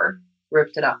her car,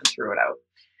 ripped it up, and threw it out.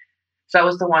 So that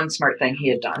was the one smart thing he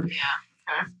had done.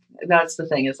 Yeah. Okay. That's the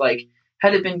thing is like,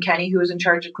 had it been Kenny who was in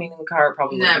charge of cleaning the car,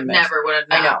 probably never would have.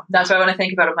 I know. That's why when I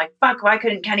think about it, I'm like, fuck, why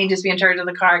couldn't Kenny just be in charge of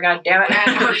the car? God damn it.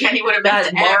 Yeah, Kenny would have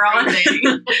been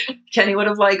moron. Kenny would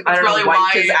have like, I don't know,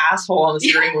 wiped his asshole on the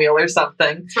steering wheel or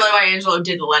something. That's probably why Angelo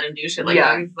didn't let him do shit like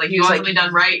that. Like, you want something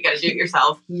done right, you gotta do it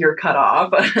yourself. You're cut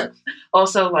off.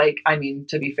 Also, like, I mean,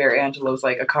 to be fair, Angelo's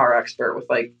like a car expert with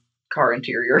like car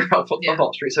interior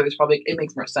upholstery, so it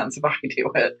makes more sense if I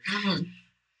do it. Mm-hmm.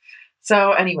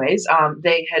 So anyways,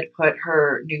 they had put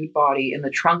her nude body in the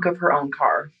trunk of her own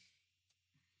car.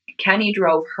 Kenny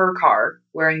drove her car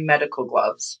wearing medical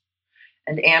gloves,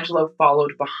 and Angelo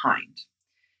followed behind.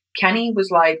 Kenny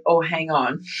was like, oh, hang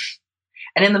on.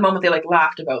 And in the moment, they like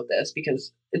laughed about this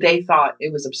because they thought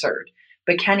it was absurd.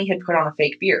 But Kenny had put on a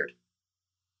fake beard,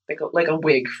 like a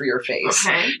wig for your face,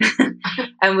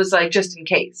 and was like, just in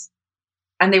case.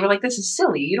 And they were like, this is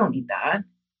silly. You don't need that.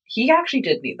 He actually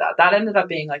did need that. That ended up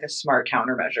being like a smart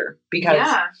countermeasure because,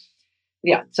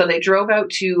 so they drove out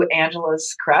to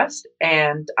Angela's crest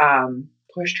and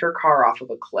pushed her car off of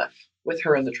a cliff with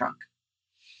her in the trunk.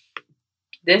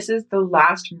 This is the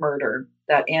last murder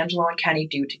that Angelo and Kenny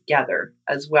do together,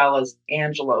 as well as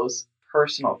Angelo's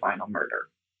personal final murder.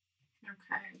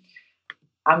 Okay.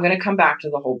 I'm going to come back to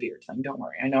the whole beard thing. Don't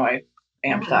worry. I know I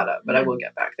amped that up, but I will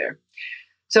get back there.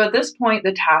 So at this point,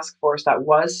 the task force that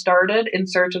was started in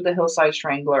search of the Hillside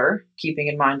Strangler, keeping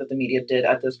in mind that the media did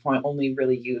at this point only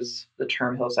really use the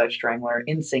term Hillside Strangler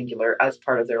in singular as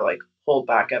part of their like hold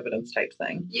back evidence type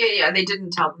thing. Yeah. They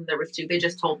didn't tell them there was two. They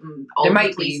just told them all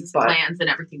the police's plans and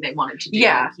everything they wanted to do.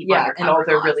 And all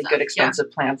their really good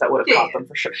expensive plans that would have caught them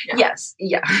for sure. Yeah. Yes,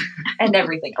 and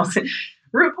everything else.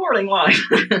 Reporting line.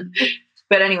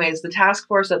 But anyways, the task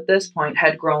force at this point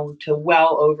had grown to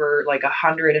well over like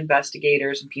 100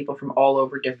 investigators and people from all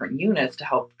over different units to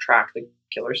help track the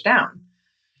killers down.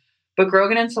 But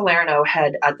Grogan and Salerno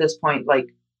had at this point like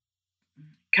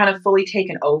kind of fully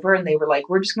taken over, and they were like,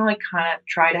 we're just going to like kind of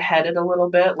try to head it a little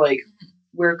bit. Like,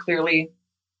 we're clearly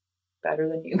better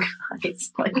than you guys.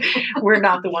 Like, we're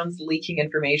not the ones leaking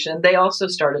information. They also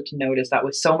started to notice that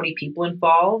with so many people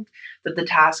involved that the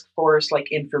task force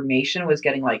like information was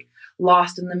getting like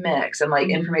lost in the mix, and like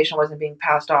information wasn't being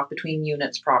passed off between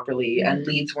units properly, and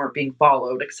leads weren't being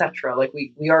followed, etc. Like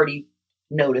we already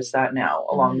noticed that now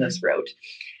along this route.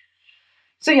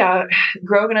 So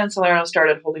Grogan and Salerno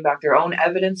started holding back their own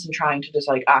evidence and trying to just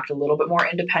like act a little bit more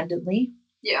independently.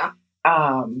 Yeah.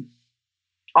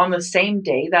 On the same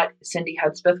day that Cindy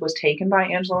Hudspeth was taken by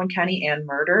Angelo and Kenny and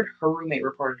murdered, her roommate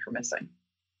reported her missing.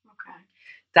 Okay.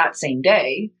 That same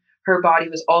day, her body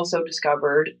was also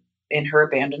discovered in her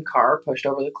abandoned car, pushed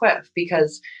over the cliff.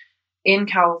 Because in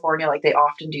California, like, they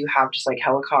often do have just like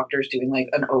helicopters doing like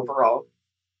an overall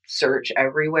search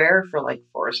everywhere for like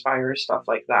forest fires, stuff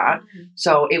like that. Mm-hmm.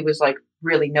 So it was like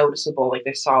really noticeable. Like,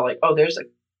 they saw like, oh, there's a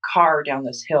car down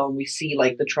this hill, and we see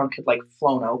like the trunk had like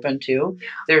flown open too. Yeah.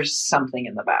 There's something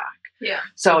in the back. Yeah.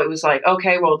 So it was like,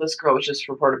 okay, well, this girl was just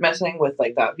reported missing with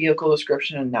like that vehicle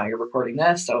description, and now you're reporting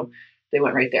this. So they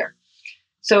went right there.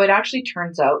 So it actually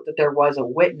turns out that there was a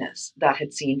witness that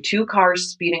had seen two cars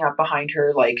speeding up behind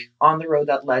her, like on the road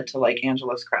that led to like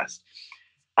Angeles Crest,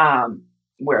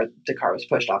 where the car was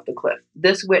pushed off the cliff.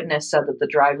 This witness said that the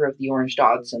driver of the orange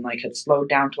Datsun like had slowed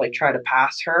down to like try to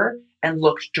pass her and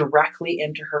looked directly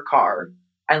into her car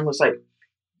and was like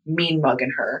mean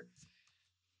mugging her.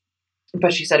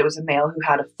 But she said it was a male who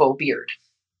had a full beard.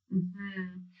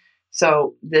 Mm-hmm.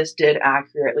 So this did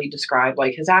accurately describe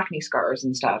like his acne scars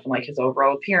and stuff and like his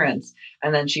overall appearance.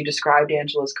 And then she described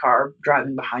Angela's car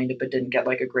driving behind it, but didn't get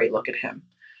like a great look at him.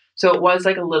 So it was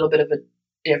like a little bit of a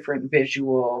different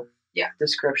visual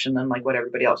description than like what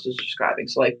everybody else was describing.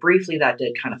 So like briefly that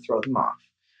did kind of throw them off.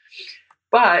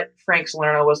 But Frank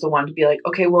Salerno was the one to be like,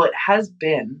 okay, well, it has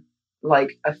been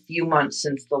like a few months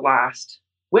since the last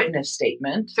witness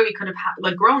statement. So he could have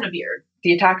like grown a beard.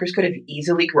 The attackers could have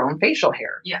easily grown facial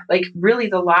hair. Yeah. Like really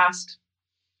the last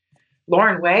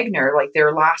Lauren Wagner, like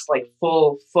their last like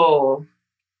full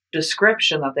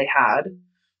description that they had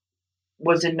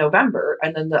was in November.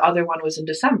 And then the other one was in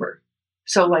December.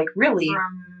 So like really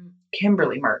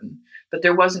Kimberly Martin, but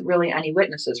there wasn't really any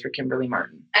witnesses for Kimberly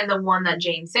Martin. And the one that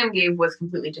Jane Sim gave was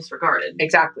completely disregarded.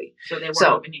 Exactly. So they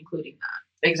weren't even including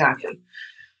that. Exactly. Yeah.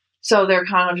 So they're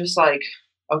kind of just like,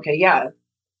 okay, yeah,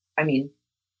 I mean,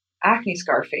 acne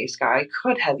scar face guy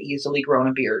could have easily grown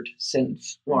a beard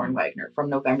since Lauren Wagner from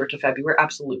November to February.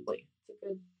 Absolutely. It's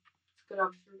a good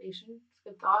observation. It's a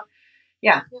good thought.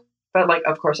 Yeah. But like,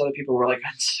 of course, other people were like,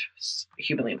 that's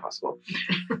humanly impossible.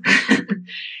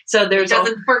 So it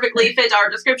doesn't perfectly fit our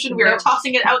description. We are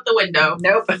tossing it out the window.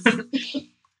 Nope.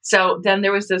 So then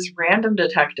there was this random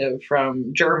detective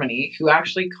from Germany who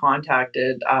actually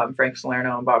contacted Frank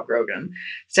Salerno and Bob Grogan,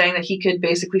 saying that he could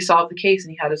basically solve the case,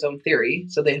 and he had his own theory.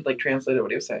 So they had like translated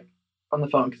what he was saying on the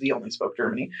phone because he only spoke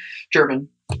German.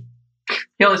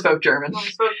 He only spoke German.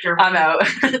 I'm out.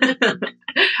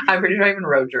 I'm pretty sure I even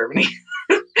wrote Germany.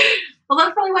 Well,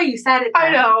 that's probably why you said it. Then.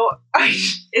 I know.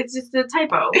 It's just a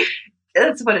typo.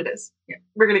 That's what it is. Yeah.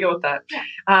 We're going to go with that.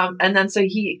 Yeah. And then so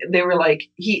they were like,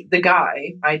 the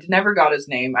guy, I never got his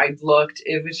name. I looked,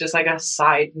 it was just like a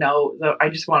side note. I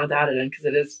just wanted to add it in because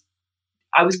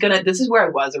this is where I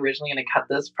was originally going to cut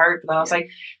this part, but then I was like,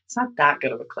 it's not that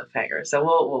good of a cliffhanger. So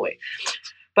we'll wait.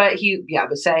 But he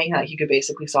was saying that he could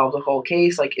basically solve the whole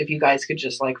case. Like, if you guys could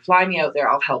just like fly me out there,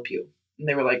 I'll help you. And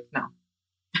they were like, no.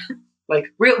 Like,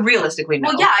 realistically, no.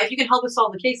 Well, yeah, if you can help us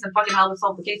solve the case, then fucking help us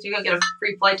solve the case. You're going to get a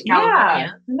free flight to California.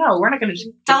 Yeah. No, we're not going to just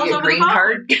give you a green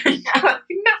card.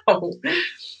 No.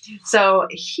 So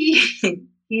he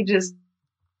just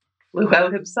flew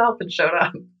out himself and showed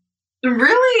up.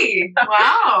 Really?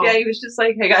 Wow. Yeah, he was just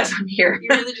like, hey guys, I'm here. He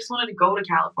really just wanted to go to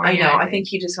California. I know. I think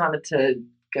he just wanted to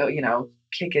go,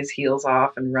 kick his heels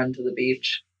off and run to the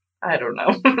beach. I don't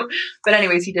know. But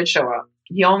anyways, he did show up.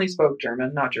 He only spoke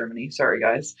German, not Germany. Sorry,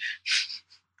 guys.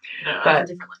 No,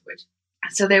 that's a different language.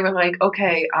 So they were like,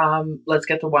 okay, let's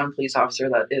get the one police officer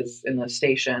that is in the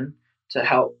station to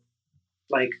help,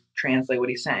 like, translate what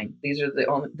he's saying.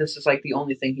 This is like the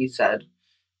only thing he said,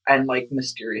 and like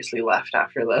mysteriously left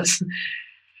after this.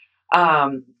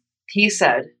 He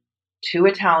said 2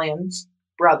 Italians,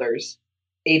 brothers,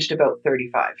 aged about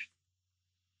 35.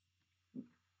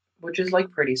 Which is like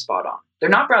pretty spot on. They're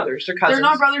not brothers, they're cousins. They're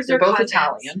not brothers, they're both cousins.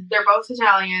 Italian. They're both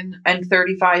Italian. And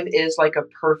 35 is like a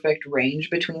perfect range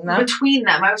between them.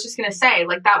 I was just going to say,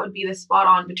 like, that would be the spot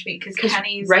on between, because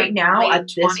Kenny's right like now, at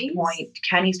 20s? this point,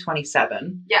 Kenny's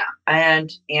 27. Yeah.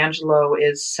 And Angelo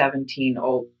is 17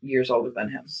 years older than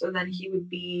him. So then he would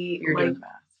be, you're doing the math.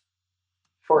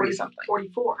 40-something.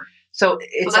 44. So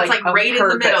it's that's like right in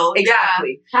the middle.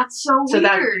 Exactly. Yeah. That's so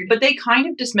weird. But they kind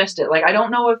of dismissed it. Like, I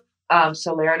don't know if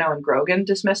Salerno and Grogan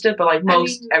dismissed it, but like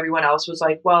everyone else was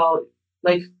like, well,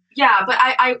 like, yeah, but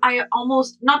I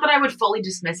almost, not that I would fully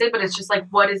dismiss it, but it's just like,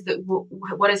 what is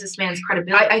this man's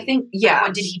credibility? I think, yeah.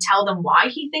 Did he tell them why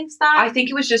he thinks that? I think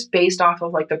it was just based off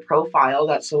of like the profile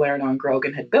that Salerno and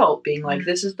Grogan had built, being like,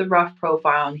 this is the rough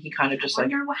profile, and he kind of just I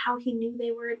wonder how he knew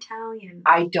they were Italian.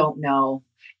 I don't know.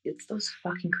 it's those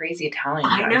fucking crazy Italian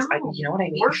guys. You know what I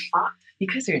mean? We're fucked. You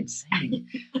guys are insane.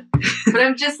 But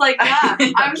I'm just like, yeah,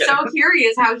 I'm so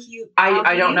curious how he.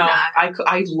 I don't know. That.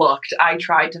 I looked. I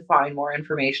tried to find more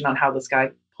information on how this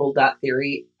guy pulled that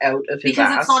theory out of his because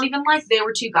ass. It's not even like they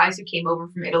were two guys who came over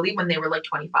from Italy when they were like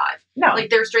 25. No, like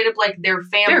they're straight up like their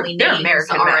family names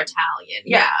American are men. Italian.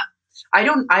 Yeah. I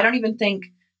don't even think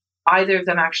either of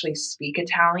them actually speak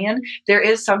Italian. There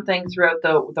is something throughout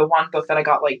the one book that I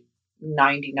got like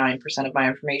 99% of my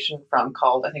information from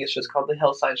called, I think it's just called The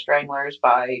Hillside Stranglers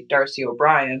by Darcy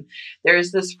O'Brien.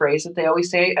 There's this phrase that they always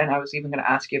say, and I was even going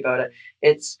to ask you about it.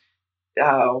 It's,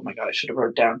 oh my God, I should have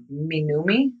wrote it down.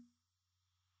 Minumi?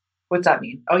 What's that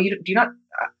mean? Oh, do you not,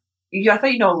 I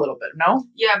thought you know a little bit, no?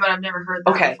 Yeah, but I've never heard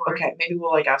that before. Okay. Maybe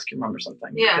we'll like ask your mom or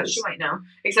something. Yeah, she might know.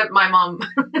 Except my mom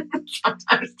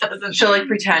sometimes doesn't. She'll like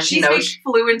pretend she speaks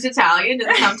fluent Italian,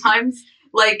 and sometimes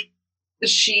like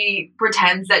she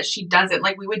pretends that she doesn't.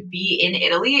 Like we would be in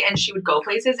Italy and she would go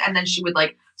places and then she would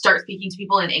like start speaking to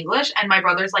people in English. And my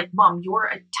brother's like, Mom,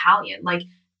 you're Italian. Like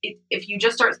if you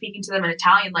just start speaking to them in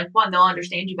Italian, like one, they'll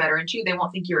understand you better. And two, they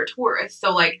won't think you're a tourist.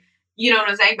 So like, you know what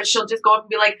I'm saying? But she'll just go up and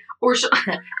be like, or she'll,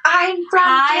 I'm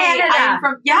from Canada. I'm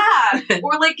from, yeah.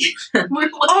 Or like, we're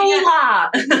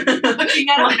looking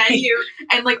at a menu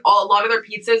and like a lot of their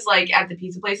pizzas, like at the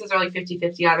pizza places are like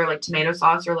 50-50, either like tomato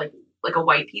sauce or like a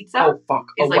white pizza. Oh, fuck.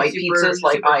 Is like white super, pizza's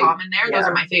like super common there. Yeah. Those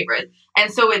are my favorite.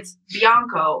 And so it's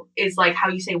Bianco is like how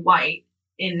you say white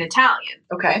in Italian.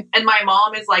 Okay. And my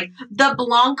mom is like, the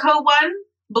Blanco one?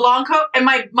 Blanco? And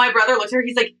my brother looks at her,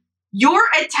 he's like, you're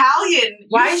Italian.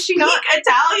 Why is she not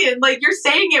Italian? Like you're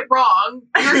saying it wrong.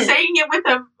 You're saying it with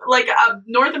a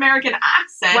North American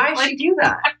accent. Why does she do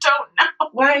that? I don't know.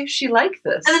 Why is she like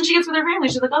this? And then she gets with her family.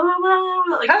 She's like,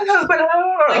 like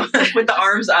with the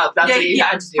arms up. That's what you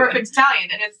had to do. Perfect Italian,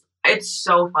 and it's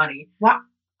so funny. Wow.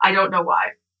 I don't know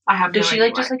why. I have. Does she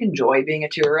like just like enjoy being a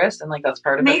tourist and like that's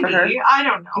part of it for her? I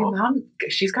don't know. Your mom,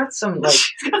 she's got some like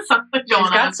she's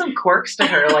got some quirks to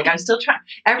her. Like I'm still trying.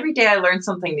 Every day I learn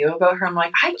something new about her. I'm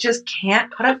like, I just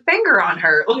can't put a finger on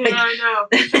her. Like, yeah, I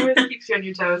know. She always keeps you on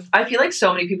your toes. I feel like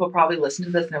so many people probably listen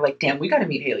to this and they're like, damn, we got to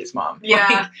meet Haley's mom. Yeah,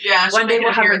 like, yeah. One day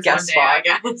we'll have a guest spot. I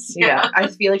guess. Yeah, I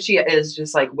feel like she is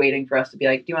just like waiting for us to be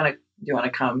like, do you want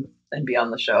to come and be on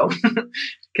the show?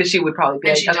 Because she would probably be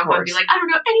and like, she'd jump on and be like, I don't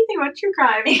know anything about true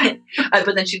crime.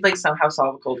 But then she'd like somehow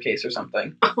solve a cold case or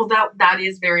something. Well, that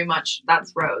is very much,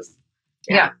 that's Rose.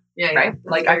 Yeah. Right?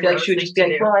 Like, I feel like she would just be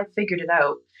like, well, I figured it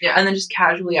out. Yeah. And then just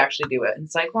casually actually do it. And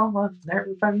it's like, well, there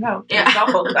we found out. Yeah.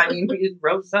 I mean, we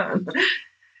Rose son.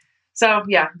 So,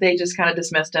 yeah, they just kind of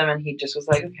dismissed him. And he just was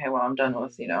like, okay, well, I'm done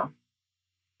with,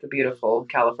 the beautiful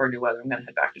California weather. I'm going to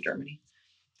head back to Germany.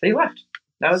 So he left.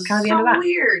 That was kind of the end of that.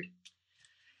 Weird.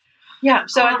 Yeah,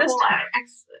 so at this time,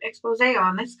 expose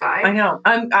on this guy. I know.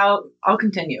 I'll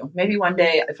continue. Maybe one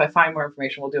day, if I find more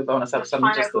information, we'll do a bonus episode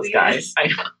on just this guy. I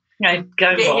know. I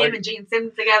get him and Jane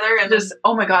Sims together, and just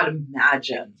oh my God,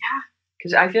 imagine. Yeah.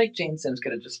 Because I feel like Jane Sims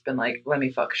could have just been like, "Let me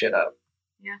fuck shit up."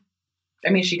 Yeah. I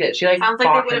mean, she did. She like sounds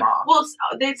fought like they him off. Well,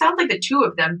 it sounds like the two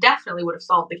of them definitely would have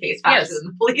solved the case faster than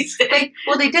the police did.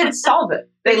 They did solve it.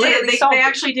 They literally solved it. They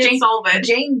actually did solve it.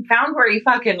 Jane found where he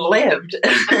fucking lived,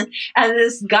 and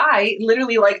this guy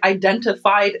literally like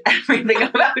identified everything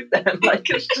about them. Like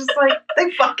it's just like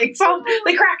they fucking solved it.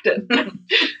 They cracked it.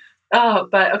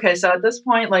 But okay, so at this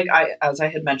point, like as I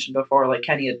had mentioned before, like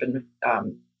Kenny had been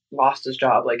lost his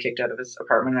job, like kicked out of his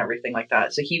apartment and everything like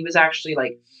that. So he was actually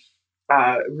like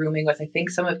rooming with I think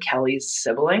some of Kelly's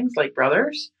siblings, like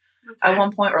brothers, at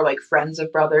one point, or like friends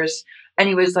of brothers, and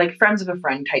he was like friends of a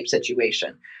friend type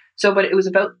situation. So, but it was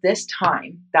about this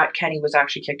time that Kenny was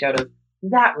actually kicked out of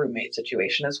that roommate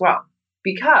situation as well,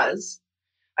 because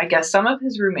I guess some of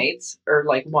his roommates, or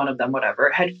like one of them,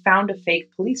 whatever, had found a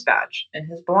fake police badge in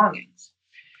his belongings.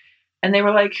 And they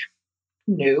were like,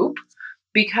 nope.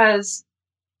 Because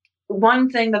one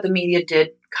thing that the media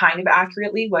did kind of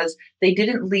accurately was they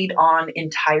didn't lead on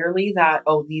entirely that,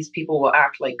 oh, these people will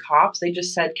act like cops. They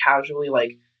just said casually,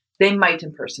 like, they might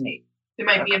impersonate. They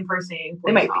might be impersonating a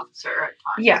police officer at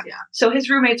times. Yeah. So his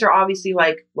roommates are obviously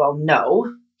like, well,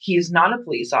 no. He's not a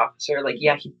police officer. Like,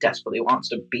 yeah, he desperately wants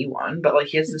to be one, but like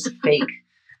he has this fake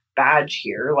badge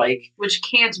here, like, which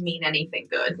can't mean anything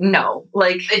good. No,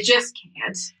 like it just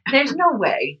can't. There's no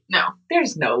way. No,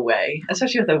 there's no way,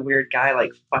 especially with a weird guy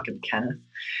like fucking Kenneth.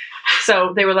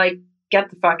 So they were like,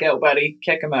 "Get the fuck out, buddy!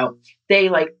 Kick him out." They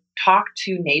like talked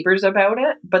to neighbors about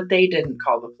it, but they didn't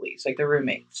call the police, like the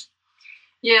roommates.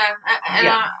 Yeah, and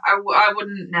I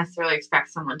wouldn't necessarily expect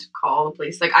someone to call the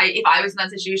police. Like, if I was in that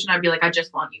situation, I'd be like, I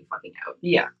just want you fucking out.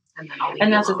 Yeah. And then I'll leave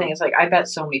and you that's alone. The thing is, like, I bet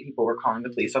so many people were calling the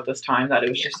police at this time that it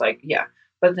was just like, yeah.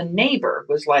 But the neighbor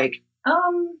was like,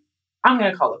 I'm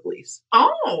going to call the police.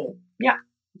 Oh. Yeah.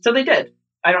 So they did.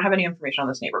 I don't have any information on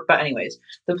this neighbor. But anyways,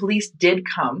 the police did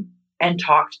come and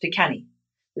talked to Kenny.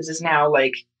 This is now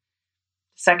like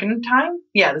second time?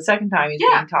 Yeah, the second time he's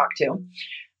being talked to.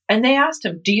 And they asked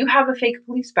him, do you have a fake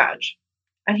police badge?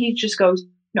 And he just goes,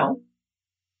 no.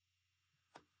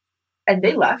 And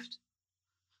they left.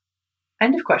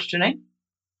 End of questioning.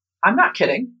 I'm not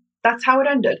kidding. That's how it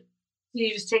ended.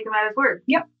 You just take him at his word?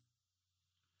 Yep.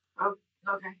 Oh,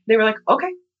 okay. They were like,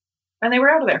 okay. And they were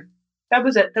out of there. That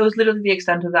was it. That was literally the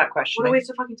extent of that question. What a waste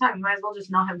of fucking time. You might as well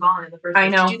just not have gone in the first place. I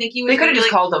know. Did you think he was They could have just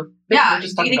called them. Do you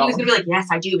think he was going to be like, yes,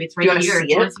 I do. It's right here. Do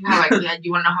you want to see how do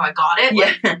you want to know how I got it?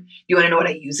 Yeah. Do you want to know what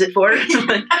I use it for?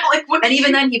 And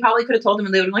even then, he probably could have told them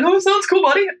and they would have been like, oh, sounds cool,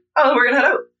 buddy. Oh, we're going to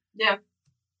head out. Yeah.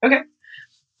 Okay.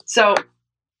 So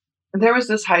there was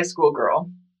this high school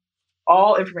girl.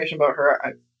 All information about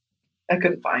her, I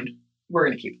couldn't find. We're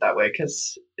going to keep it that way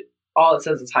because all it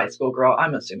says is high school girl.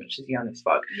 I'm assuming she's young as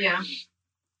fuck. Yeah.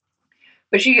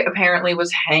 But she apparently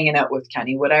was hanging out with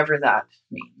Kenny, whatever that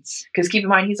means. Because keep in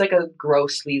mind, he's like a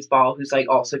gross sleazeball who's like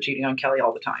also cheating on Kelly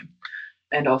all the time.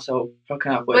 And also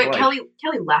hooking up with But Kelly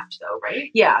left though, right?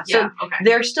 Yeah. So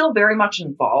they're still very much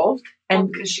involved.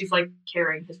 And because she's like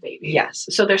carrying his baby. Yes.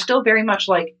 So they're still very much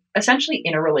like essentially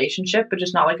in a relationship, but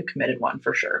just not like a committed one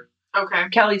for sure. Okay.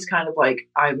 Kelly's kind of like,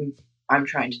 I'm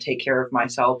trying to take care of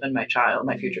myself and my child,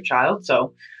 my future child.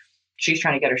 So she's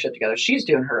trying to get her shit together. She's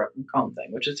doing her own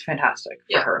thing, which is fantastic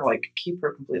for her. Like, keep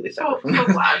her completely separate from so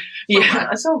glad.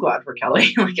 I'm so glad for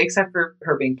Kelly. Like, except for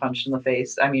her being punched in the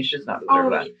face. I mean, she does not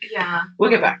deserve that. Yeah. We'll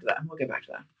get back to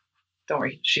that. Don't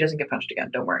worry. She doesn't get punched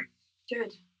again. Don't worry.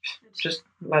 Good. Just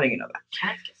letting you know that.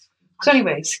 So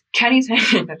anyways, Kenny's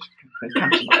hanging.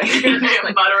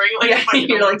 Muttering like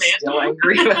you're like still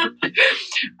angry.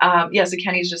 So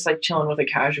Kenny's just like chilling with a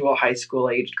casual high school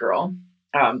aged girl.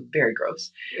 Very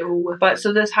gross. Ew. But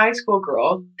so this high school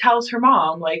girl tells her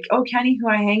mom, like, oh, Kenny, who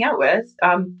I hang out with,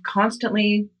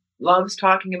 constantly loves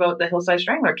talking about the Hillside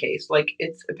Strangler case. Like,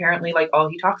 it's apparently like all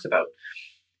he talks about.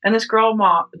 And this girl's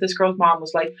mom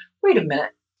was like, wait a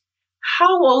minute,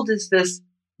 how old is this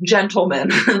gentleman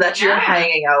that you're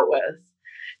hanging out with?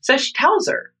 So she tells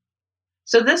her.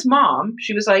 So this mom,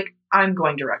 she was like, I'm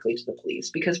going directly to the police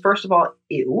because first of all,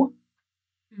 ew.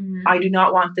 Mm-hmm. I do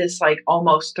not want this like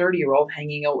almost 30-year-old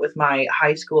hanging out with my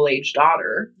high school age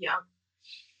daughter. Yeah.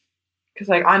 Because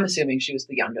like I'm assuming she was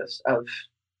the youngest out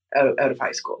of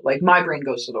high school. Like my brain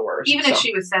goes to the worst. Even if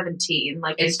she was 17,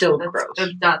 like it's still gross.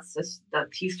 That's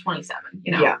he's 27.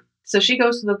 You know. Yeah. So she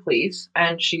goes to the police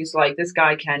and she's like, this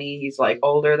guy Kenny, he's like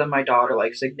older than my daughter,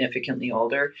 like significantly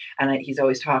older, and he's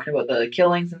always talking about the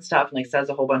killings and stuff, and like says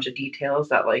a whole bunch of details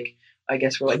that like I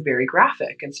guess were like very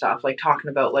graphic and stuff, like talking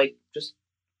about like just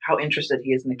how interested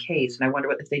he is in the case. And I wonder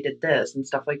what if they did this and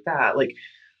stuff like that. Like,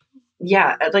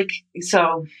 yeah, like,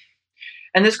 so,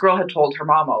 and this girl had told her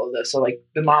mom all of this. So like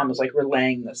the mom was like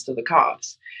relaying this to the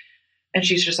cops and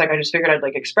she's just like, I just figured I'd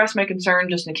like express my concern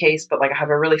just in case, but like I have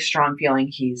a really strong feeling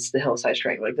he's the Hillside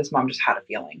Strangler. Like this mom just had a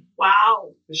feeling.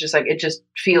 Wow. It's just like, it just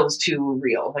feels too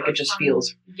real. Like it just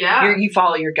feels, yeah. You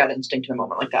follow your gut instinct in a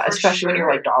moment like that, especially when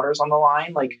your like daughter's on the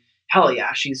line. Like, hell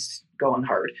yeah, she's going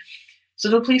hard. So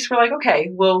the police were like, okay,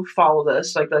 we'll follow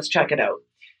this. Like, let's check it out.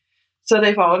 So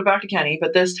they followed it back to Kenny,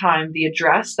 but this time the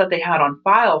address that they had on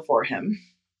file for him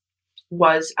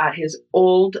was at his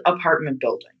old apartment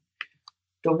building.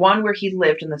 The one where he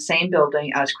lived in the same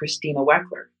building as Christina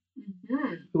Weckler,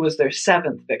 who was their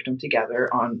 7th victim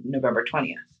together on November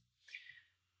 20th.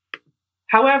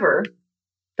 However,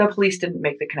 the police didn't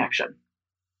make the connection.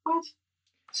 What?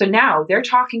 So now they're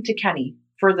talking to Kenny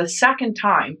for the second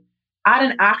time at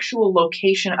an actual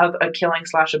location of a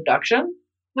killing/abduction?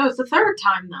 No, it's the third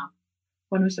time, though.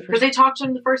 When was the first? Because they talked to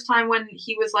him the first time when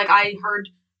he was like, I heard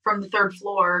from the 3rd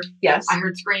floor. Yes. I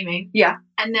heard screaming. Yeah.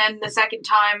 And then the second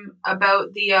time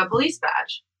about the police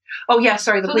badge. Oh, yeah,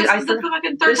 sorry. The police. This is the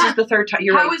fucking third This time. is the third time.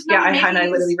 You're right. I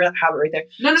literally have it right there.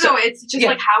 No, it's just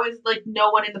like, how is like no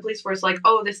one in the police force like,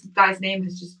 oh, this guy's name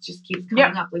has just keeps coming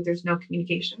up. Like, there's no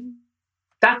communication.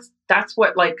 That's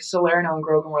what like Salerno and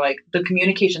Grogan were like. The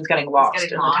communication's getting lost in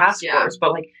the task force,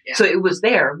 but like so it was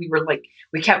there. We were like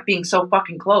we kept being so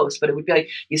fucking close, but it would be like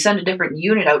you send a different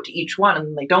unit out to each one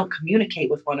and they don't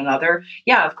communicate with one another.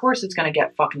 Yeah, of course it's gonna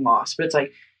get fucking lost, but it's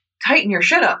like tighten your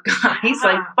shit up, guys.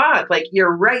 Like fuck, like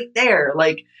you're right there,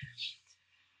 like.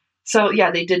 So yeah,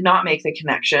 they did not make the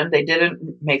connection. They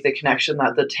didn't make the connection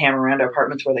that the Tamaranda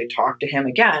apartments where they talked to him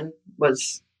again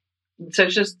was. So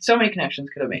it's just so many connections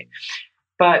could have made.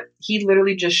 But he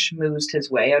literally just schmoozed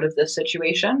his way out of this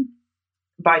situation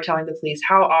by telling the police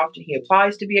how often he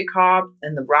applies to be a cop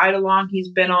and the ride along he's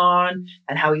been on,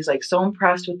 and how he's like so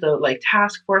impressed with the like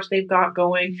task force they've got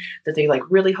going, that they like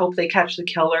really hope they catch the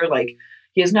killer. Like,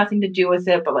 he has nothing to do with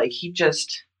it, but like he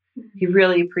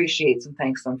really appreciates and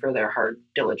thanks them for their hard,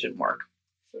 diligent work.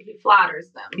 So he flatters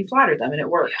them. He flattered them, and it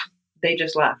worked. Yeah. They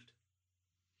just left.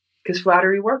 Because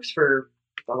flattery works for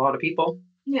a lot of people.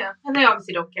 Yeah, and they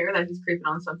obviously don't care that he's creeping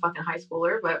on some fucking high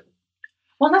schooler, but...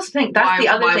 Well, that's the thing. That's the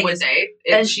other thing. Why would they?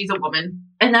 And she's a woman.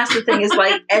 And that's the thing is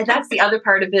like, and that's the other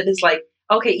part of it is like,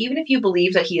 okay, even if you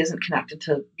believe that he isn't connected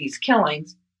to these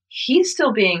killings, he's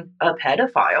still being a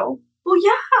pedophile. Well,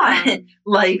 yeah.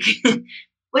 Like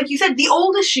you said, the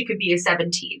oldest she could be is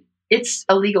 17. It's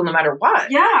illegal no matter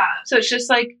what. Yeah. So it's just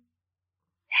like,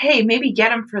 hey, maybe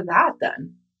get him for that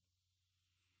then.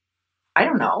 I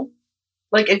don't know.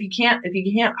 Like, if you can't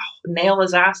nail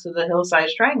his ass to the hillside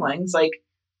stranglings, like,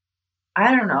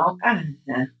 I don't know.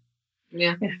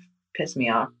 Yeah. Piss me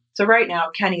off. So right now,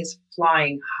 Kenny's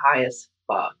flying high as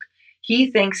fuck.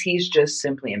 He thinks he's just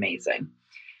simply amazing.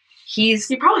 He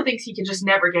probably thinks he can just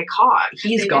never get caught.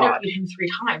 He's God. Interviewed him 3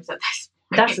 times at this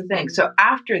point. That's the thing. So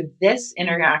after this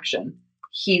interaction,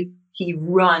 he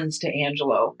runs to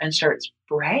Angelo and starts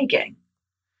bragging.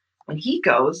 And he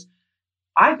goes,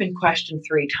 I've been questioned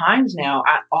 3 times now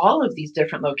at all of these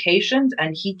different locations,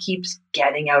 and he keeps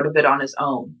getting out of it on his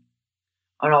own.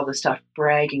 On all this stuff,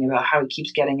 bragging about how he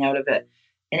keeps getting out of it.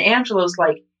 And Angelo's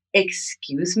like,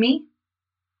 excuse me?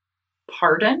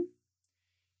 Pardon?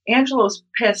 Angelo's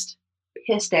pissed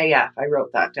AF. I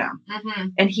wrote that down. Mm-hmm.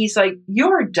 And he's like,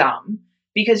 you're dumb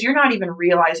because you're not even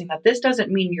realizing that this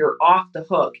doesn't mean you're off the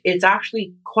hook. It's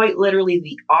actually quite literally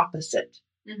the opposite.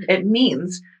 Mm-hmm. It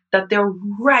means that they're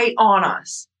right on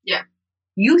us. Yeah.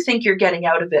 You think you're getting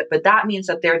out of it, but that means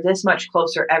that they're this much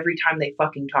closer every time they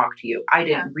fucking talk to you. I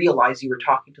didn't realize you were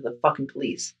talking to the fucking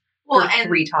police for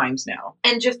 3 times now.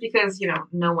 And just because,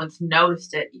 no one's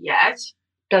noticed it yet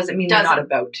doesn't mean they're not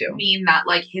about to. Mean that,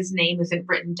 like, his name isn't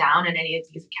written down in any of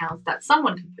these accounts that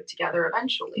someone can put together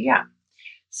eventually. Yeah.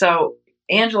 So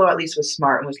Angelo at least was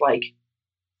smart and was like,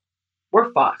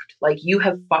 we're fucked. Like, you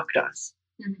have fucked us.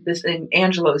 Mm-hmm. And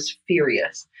Angelo's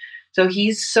furious. So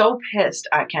he's so pissed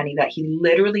at Kenny that he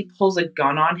literally pulls a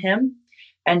gun on him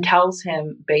and tells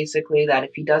him basically that if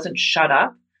he doesn't shut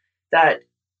up, that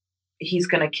he's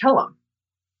going to kill him.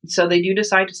 So they do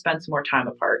decide to spend some more time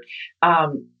apart.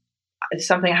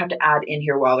 Something I have to add in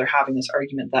here while they're having this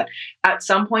argument, that at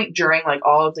some point during like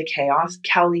all of the chaos,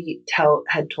 Kelly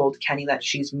had told Kenny that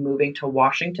she's moving to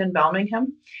Washington,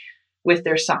 Bellingham, with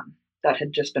their son that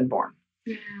had just been born.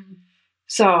 Mm.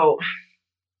 So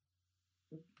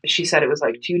she said it was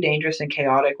like too dangerous and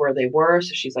chaotic where they were.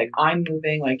 So she's like, I'm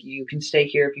moving, like you can stay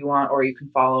here if you want, or you can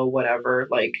follow whatever,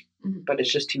 like, but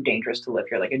it's just too dangerous to live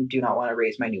here. Like, I do not want to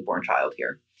raise my newborn child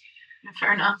here.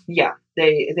 Fair enough. Yeah.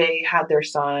 They had their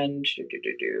son.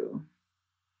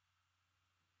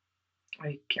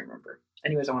 I can't remember.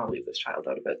 Anyways, I want to leave this child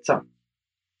out of it. So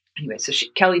anyway, so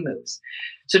Kelly moves.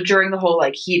 So during the whole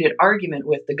like heated argument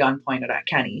with the gun pointed at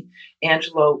Kenny,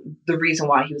 Angelo, the reason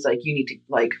why he was like, you need to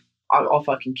like, I'll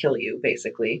fucking kill you,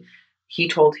 basically. He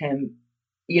told him,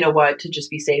 you know what, to just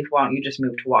be safe, why don't you just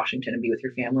move to Washington and be with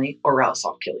your family, or else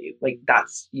I'll kill you. Like,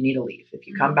 you need to leave. If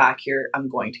you come back here, I'm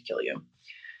going to kill you.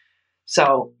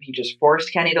 So he just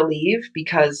forced Kenny to leave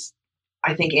because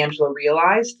I think Angelo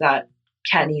realized that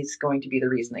Kenny's going to be the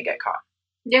reason they get caught.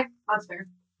 Yeah, that's fair.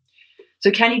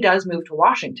 So Kenny does move to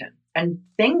Washington, and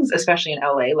things, especially in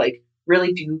LA, like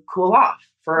really do cool off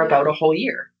for about a whole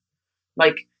year.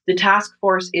 Like, the task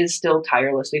force is still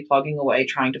tirelessly plugging away,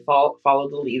 trying to follow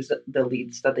the leads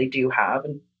that they do have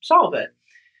and solve it.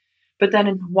 But then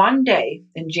in one day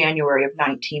in January of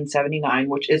 1979,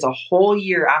 which is a whole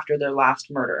year after their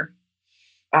last murder,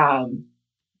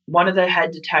 one of the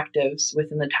head detectives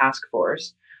within the task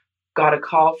force got a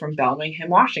call from Bellingham,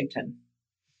 Washington,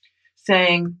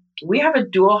 saying, we have a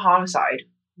dual homicide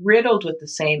riddled with the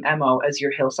same MO as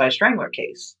your Hillside Strangler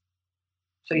case.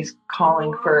 So he's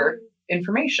calling for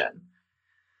information.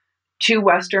 2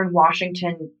 Western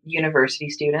Washington University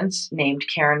students named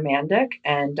Karen Mandick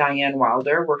and Diane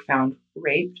Wilder were found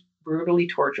raped, brutally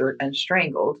tortured, and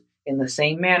strangled in the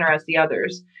same manner as the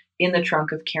others in the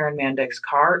trunk of Karen Mandick's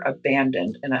car,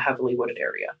 abandoned in a heavily wooded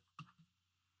area.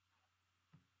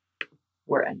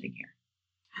 We're ending here.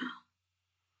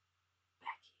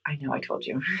 I know, I told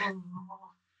you.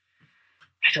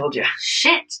 I told you.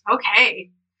 Shit.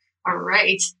 Okay. All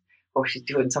right. Oh, she's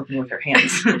doing something with her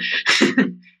hands.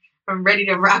 I'm ready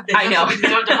to wrap this up. I know. So we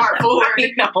can go to part 4.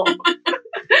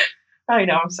 I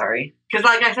know. I'm sorry. Because,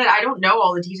 like I said, I don't know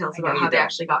all the details about how they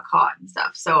actually got caught and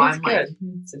stuff. So it's I'm good. like,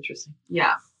 it's interesting.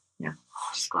 Yeah. Yeah.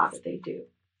 Just glad that they do.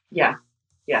 Yeah.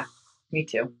 Yeah. Me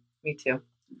too. So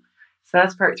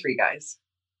that's part 3, guys.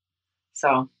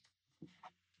 So.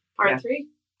 Part 3?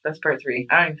 That's part 3.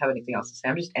 I don't even have anything else to say.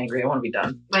 I'm just angry. I want to be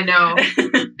done. I know.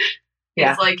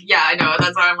 Yeah. It's like, yeah, I know.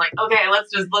 That's why I'm like, okay,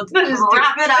 let's just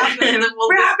wrap it up, and then we'll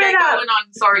just get going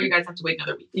on. Sorry, you guys have to wait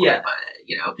another week for it, but,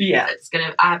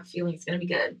 I have a feeling it's going to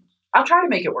be good. I'll try to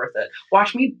make it worth it.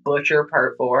 Watch me butcher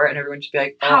part 4, and everyone just be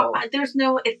like, oh. It's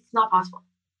not possible.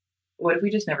 What if we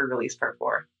just never release part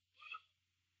 4?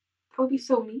 That would be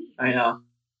so mean. I know.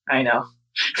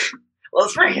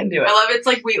 Let's freaking do it. I love it's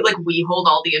like we hold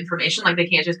all the information. Like they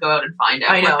can't just go out and find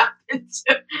out. I know. What happens.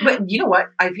 But you know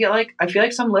what? I feel like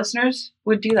some listeners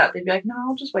would do that. They'd be like, "No,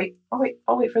 I'll just wait. I'll wait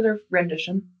for their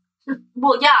rendition."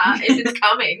 Well, yeah, if it's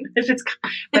coming.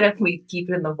 But if we keep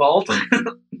it in the vault.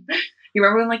 You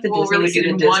remember when Disney would do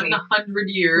the Disney 100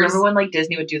 years? Remember when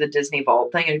Disney would do the Disney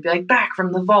Vault thing and it'd be like back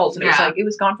from the vault, and it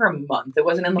was gone for a month. It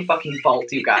wasn't in the fucking vault,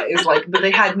 you guys. But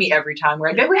they had me every time where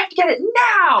I'd be like, we have to get it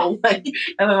now. And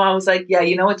my mom was like, yeah,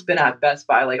 it's been at Best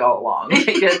Buy all along.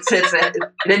 It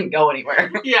didn't go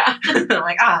anywhere. Yeah. I'm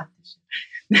like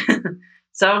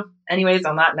So, anyways,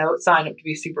 on that note, sign up to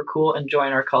be super cool and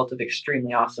join our cult of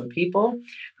extremely awesome people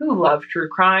who love true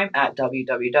crime at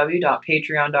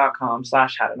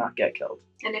www.patreon.com/howtonotgetkilled.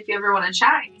 And if you ever want to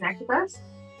chat and connect with us,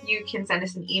 you can send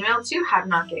us an email to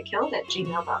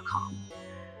howtonotgetkilled@gmail.com.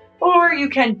 Or you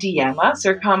can DM us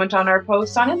or comment on our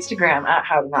posts on Instagram at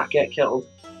howtonotgetkilled.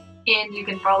 And you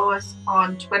can follow us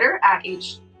on Twitter at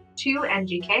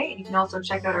H2NGK. And you can also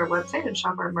check out our website and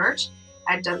shop our merch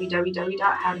at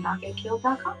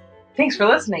www.howtonotgetkilled.com. Thanks for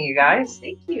listening, you guys.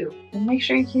 Thank you. And make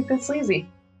sure you keep it sleazy.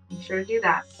 Make sure to do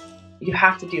that. You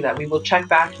have to do that. We will check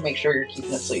back to make sure you're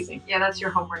keeping it sleazy. Yeah, that's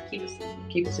your homework. Keep it sleazy.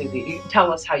 Keep it sleazy. You can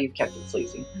tell us how you've kept it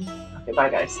sleazy. Okay, bye,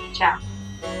 guys. Ciao.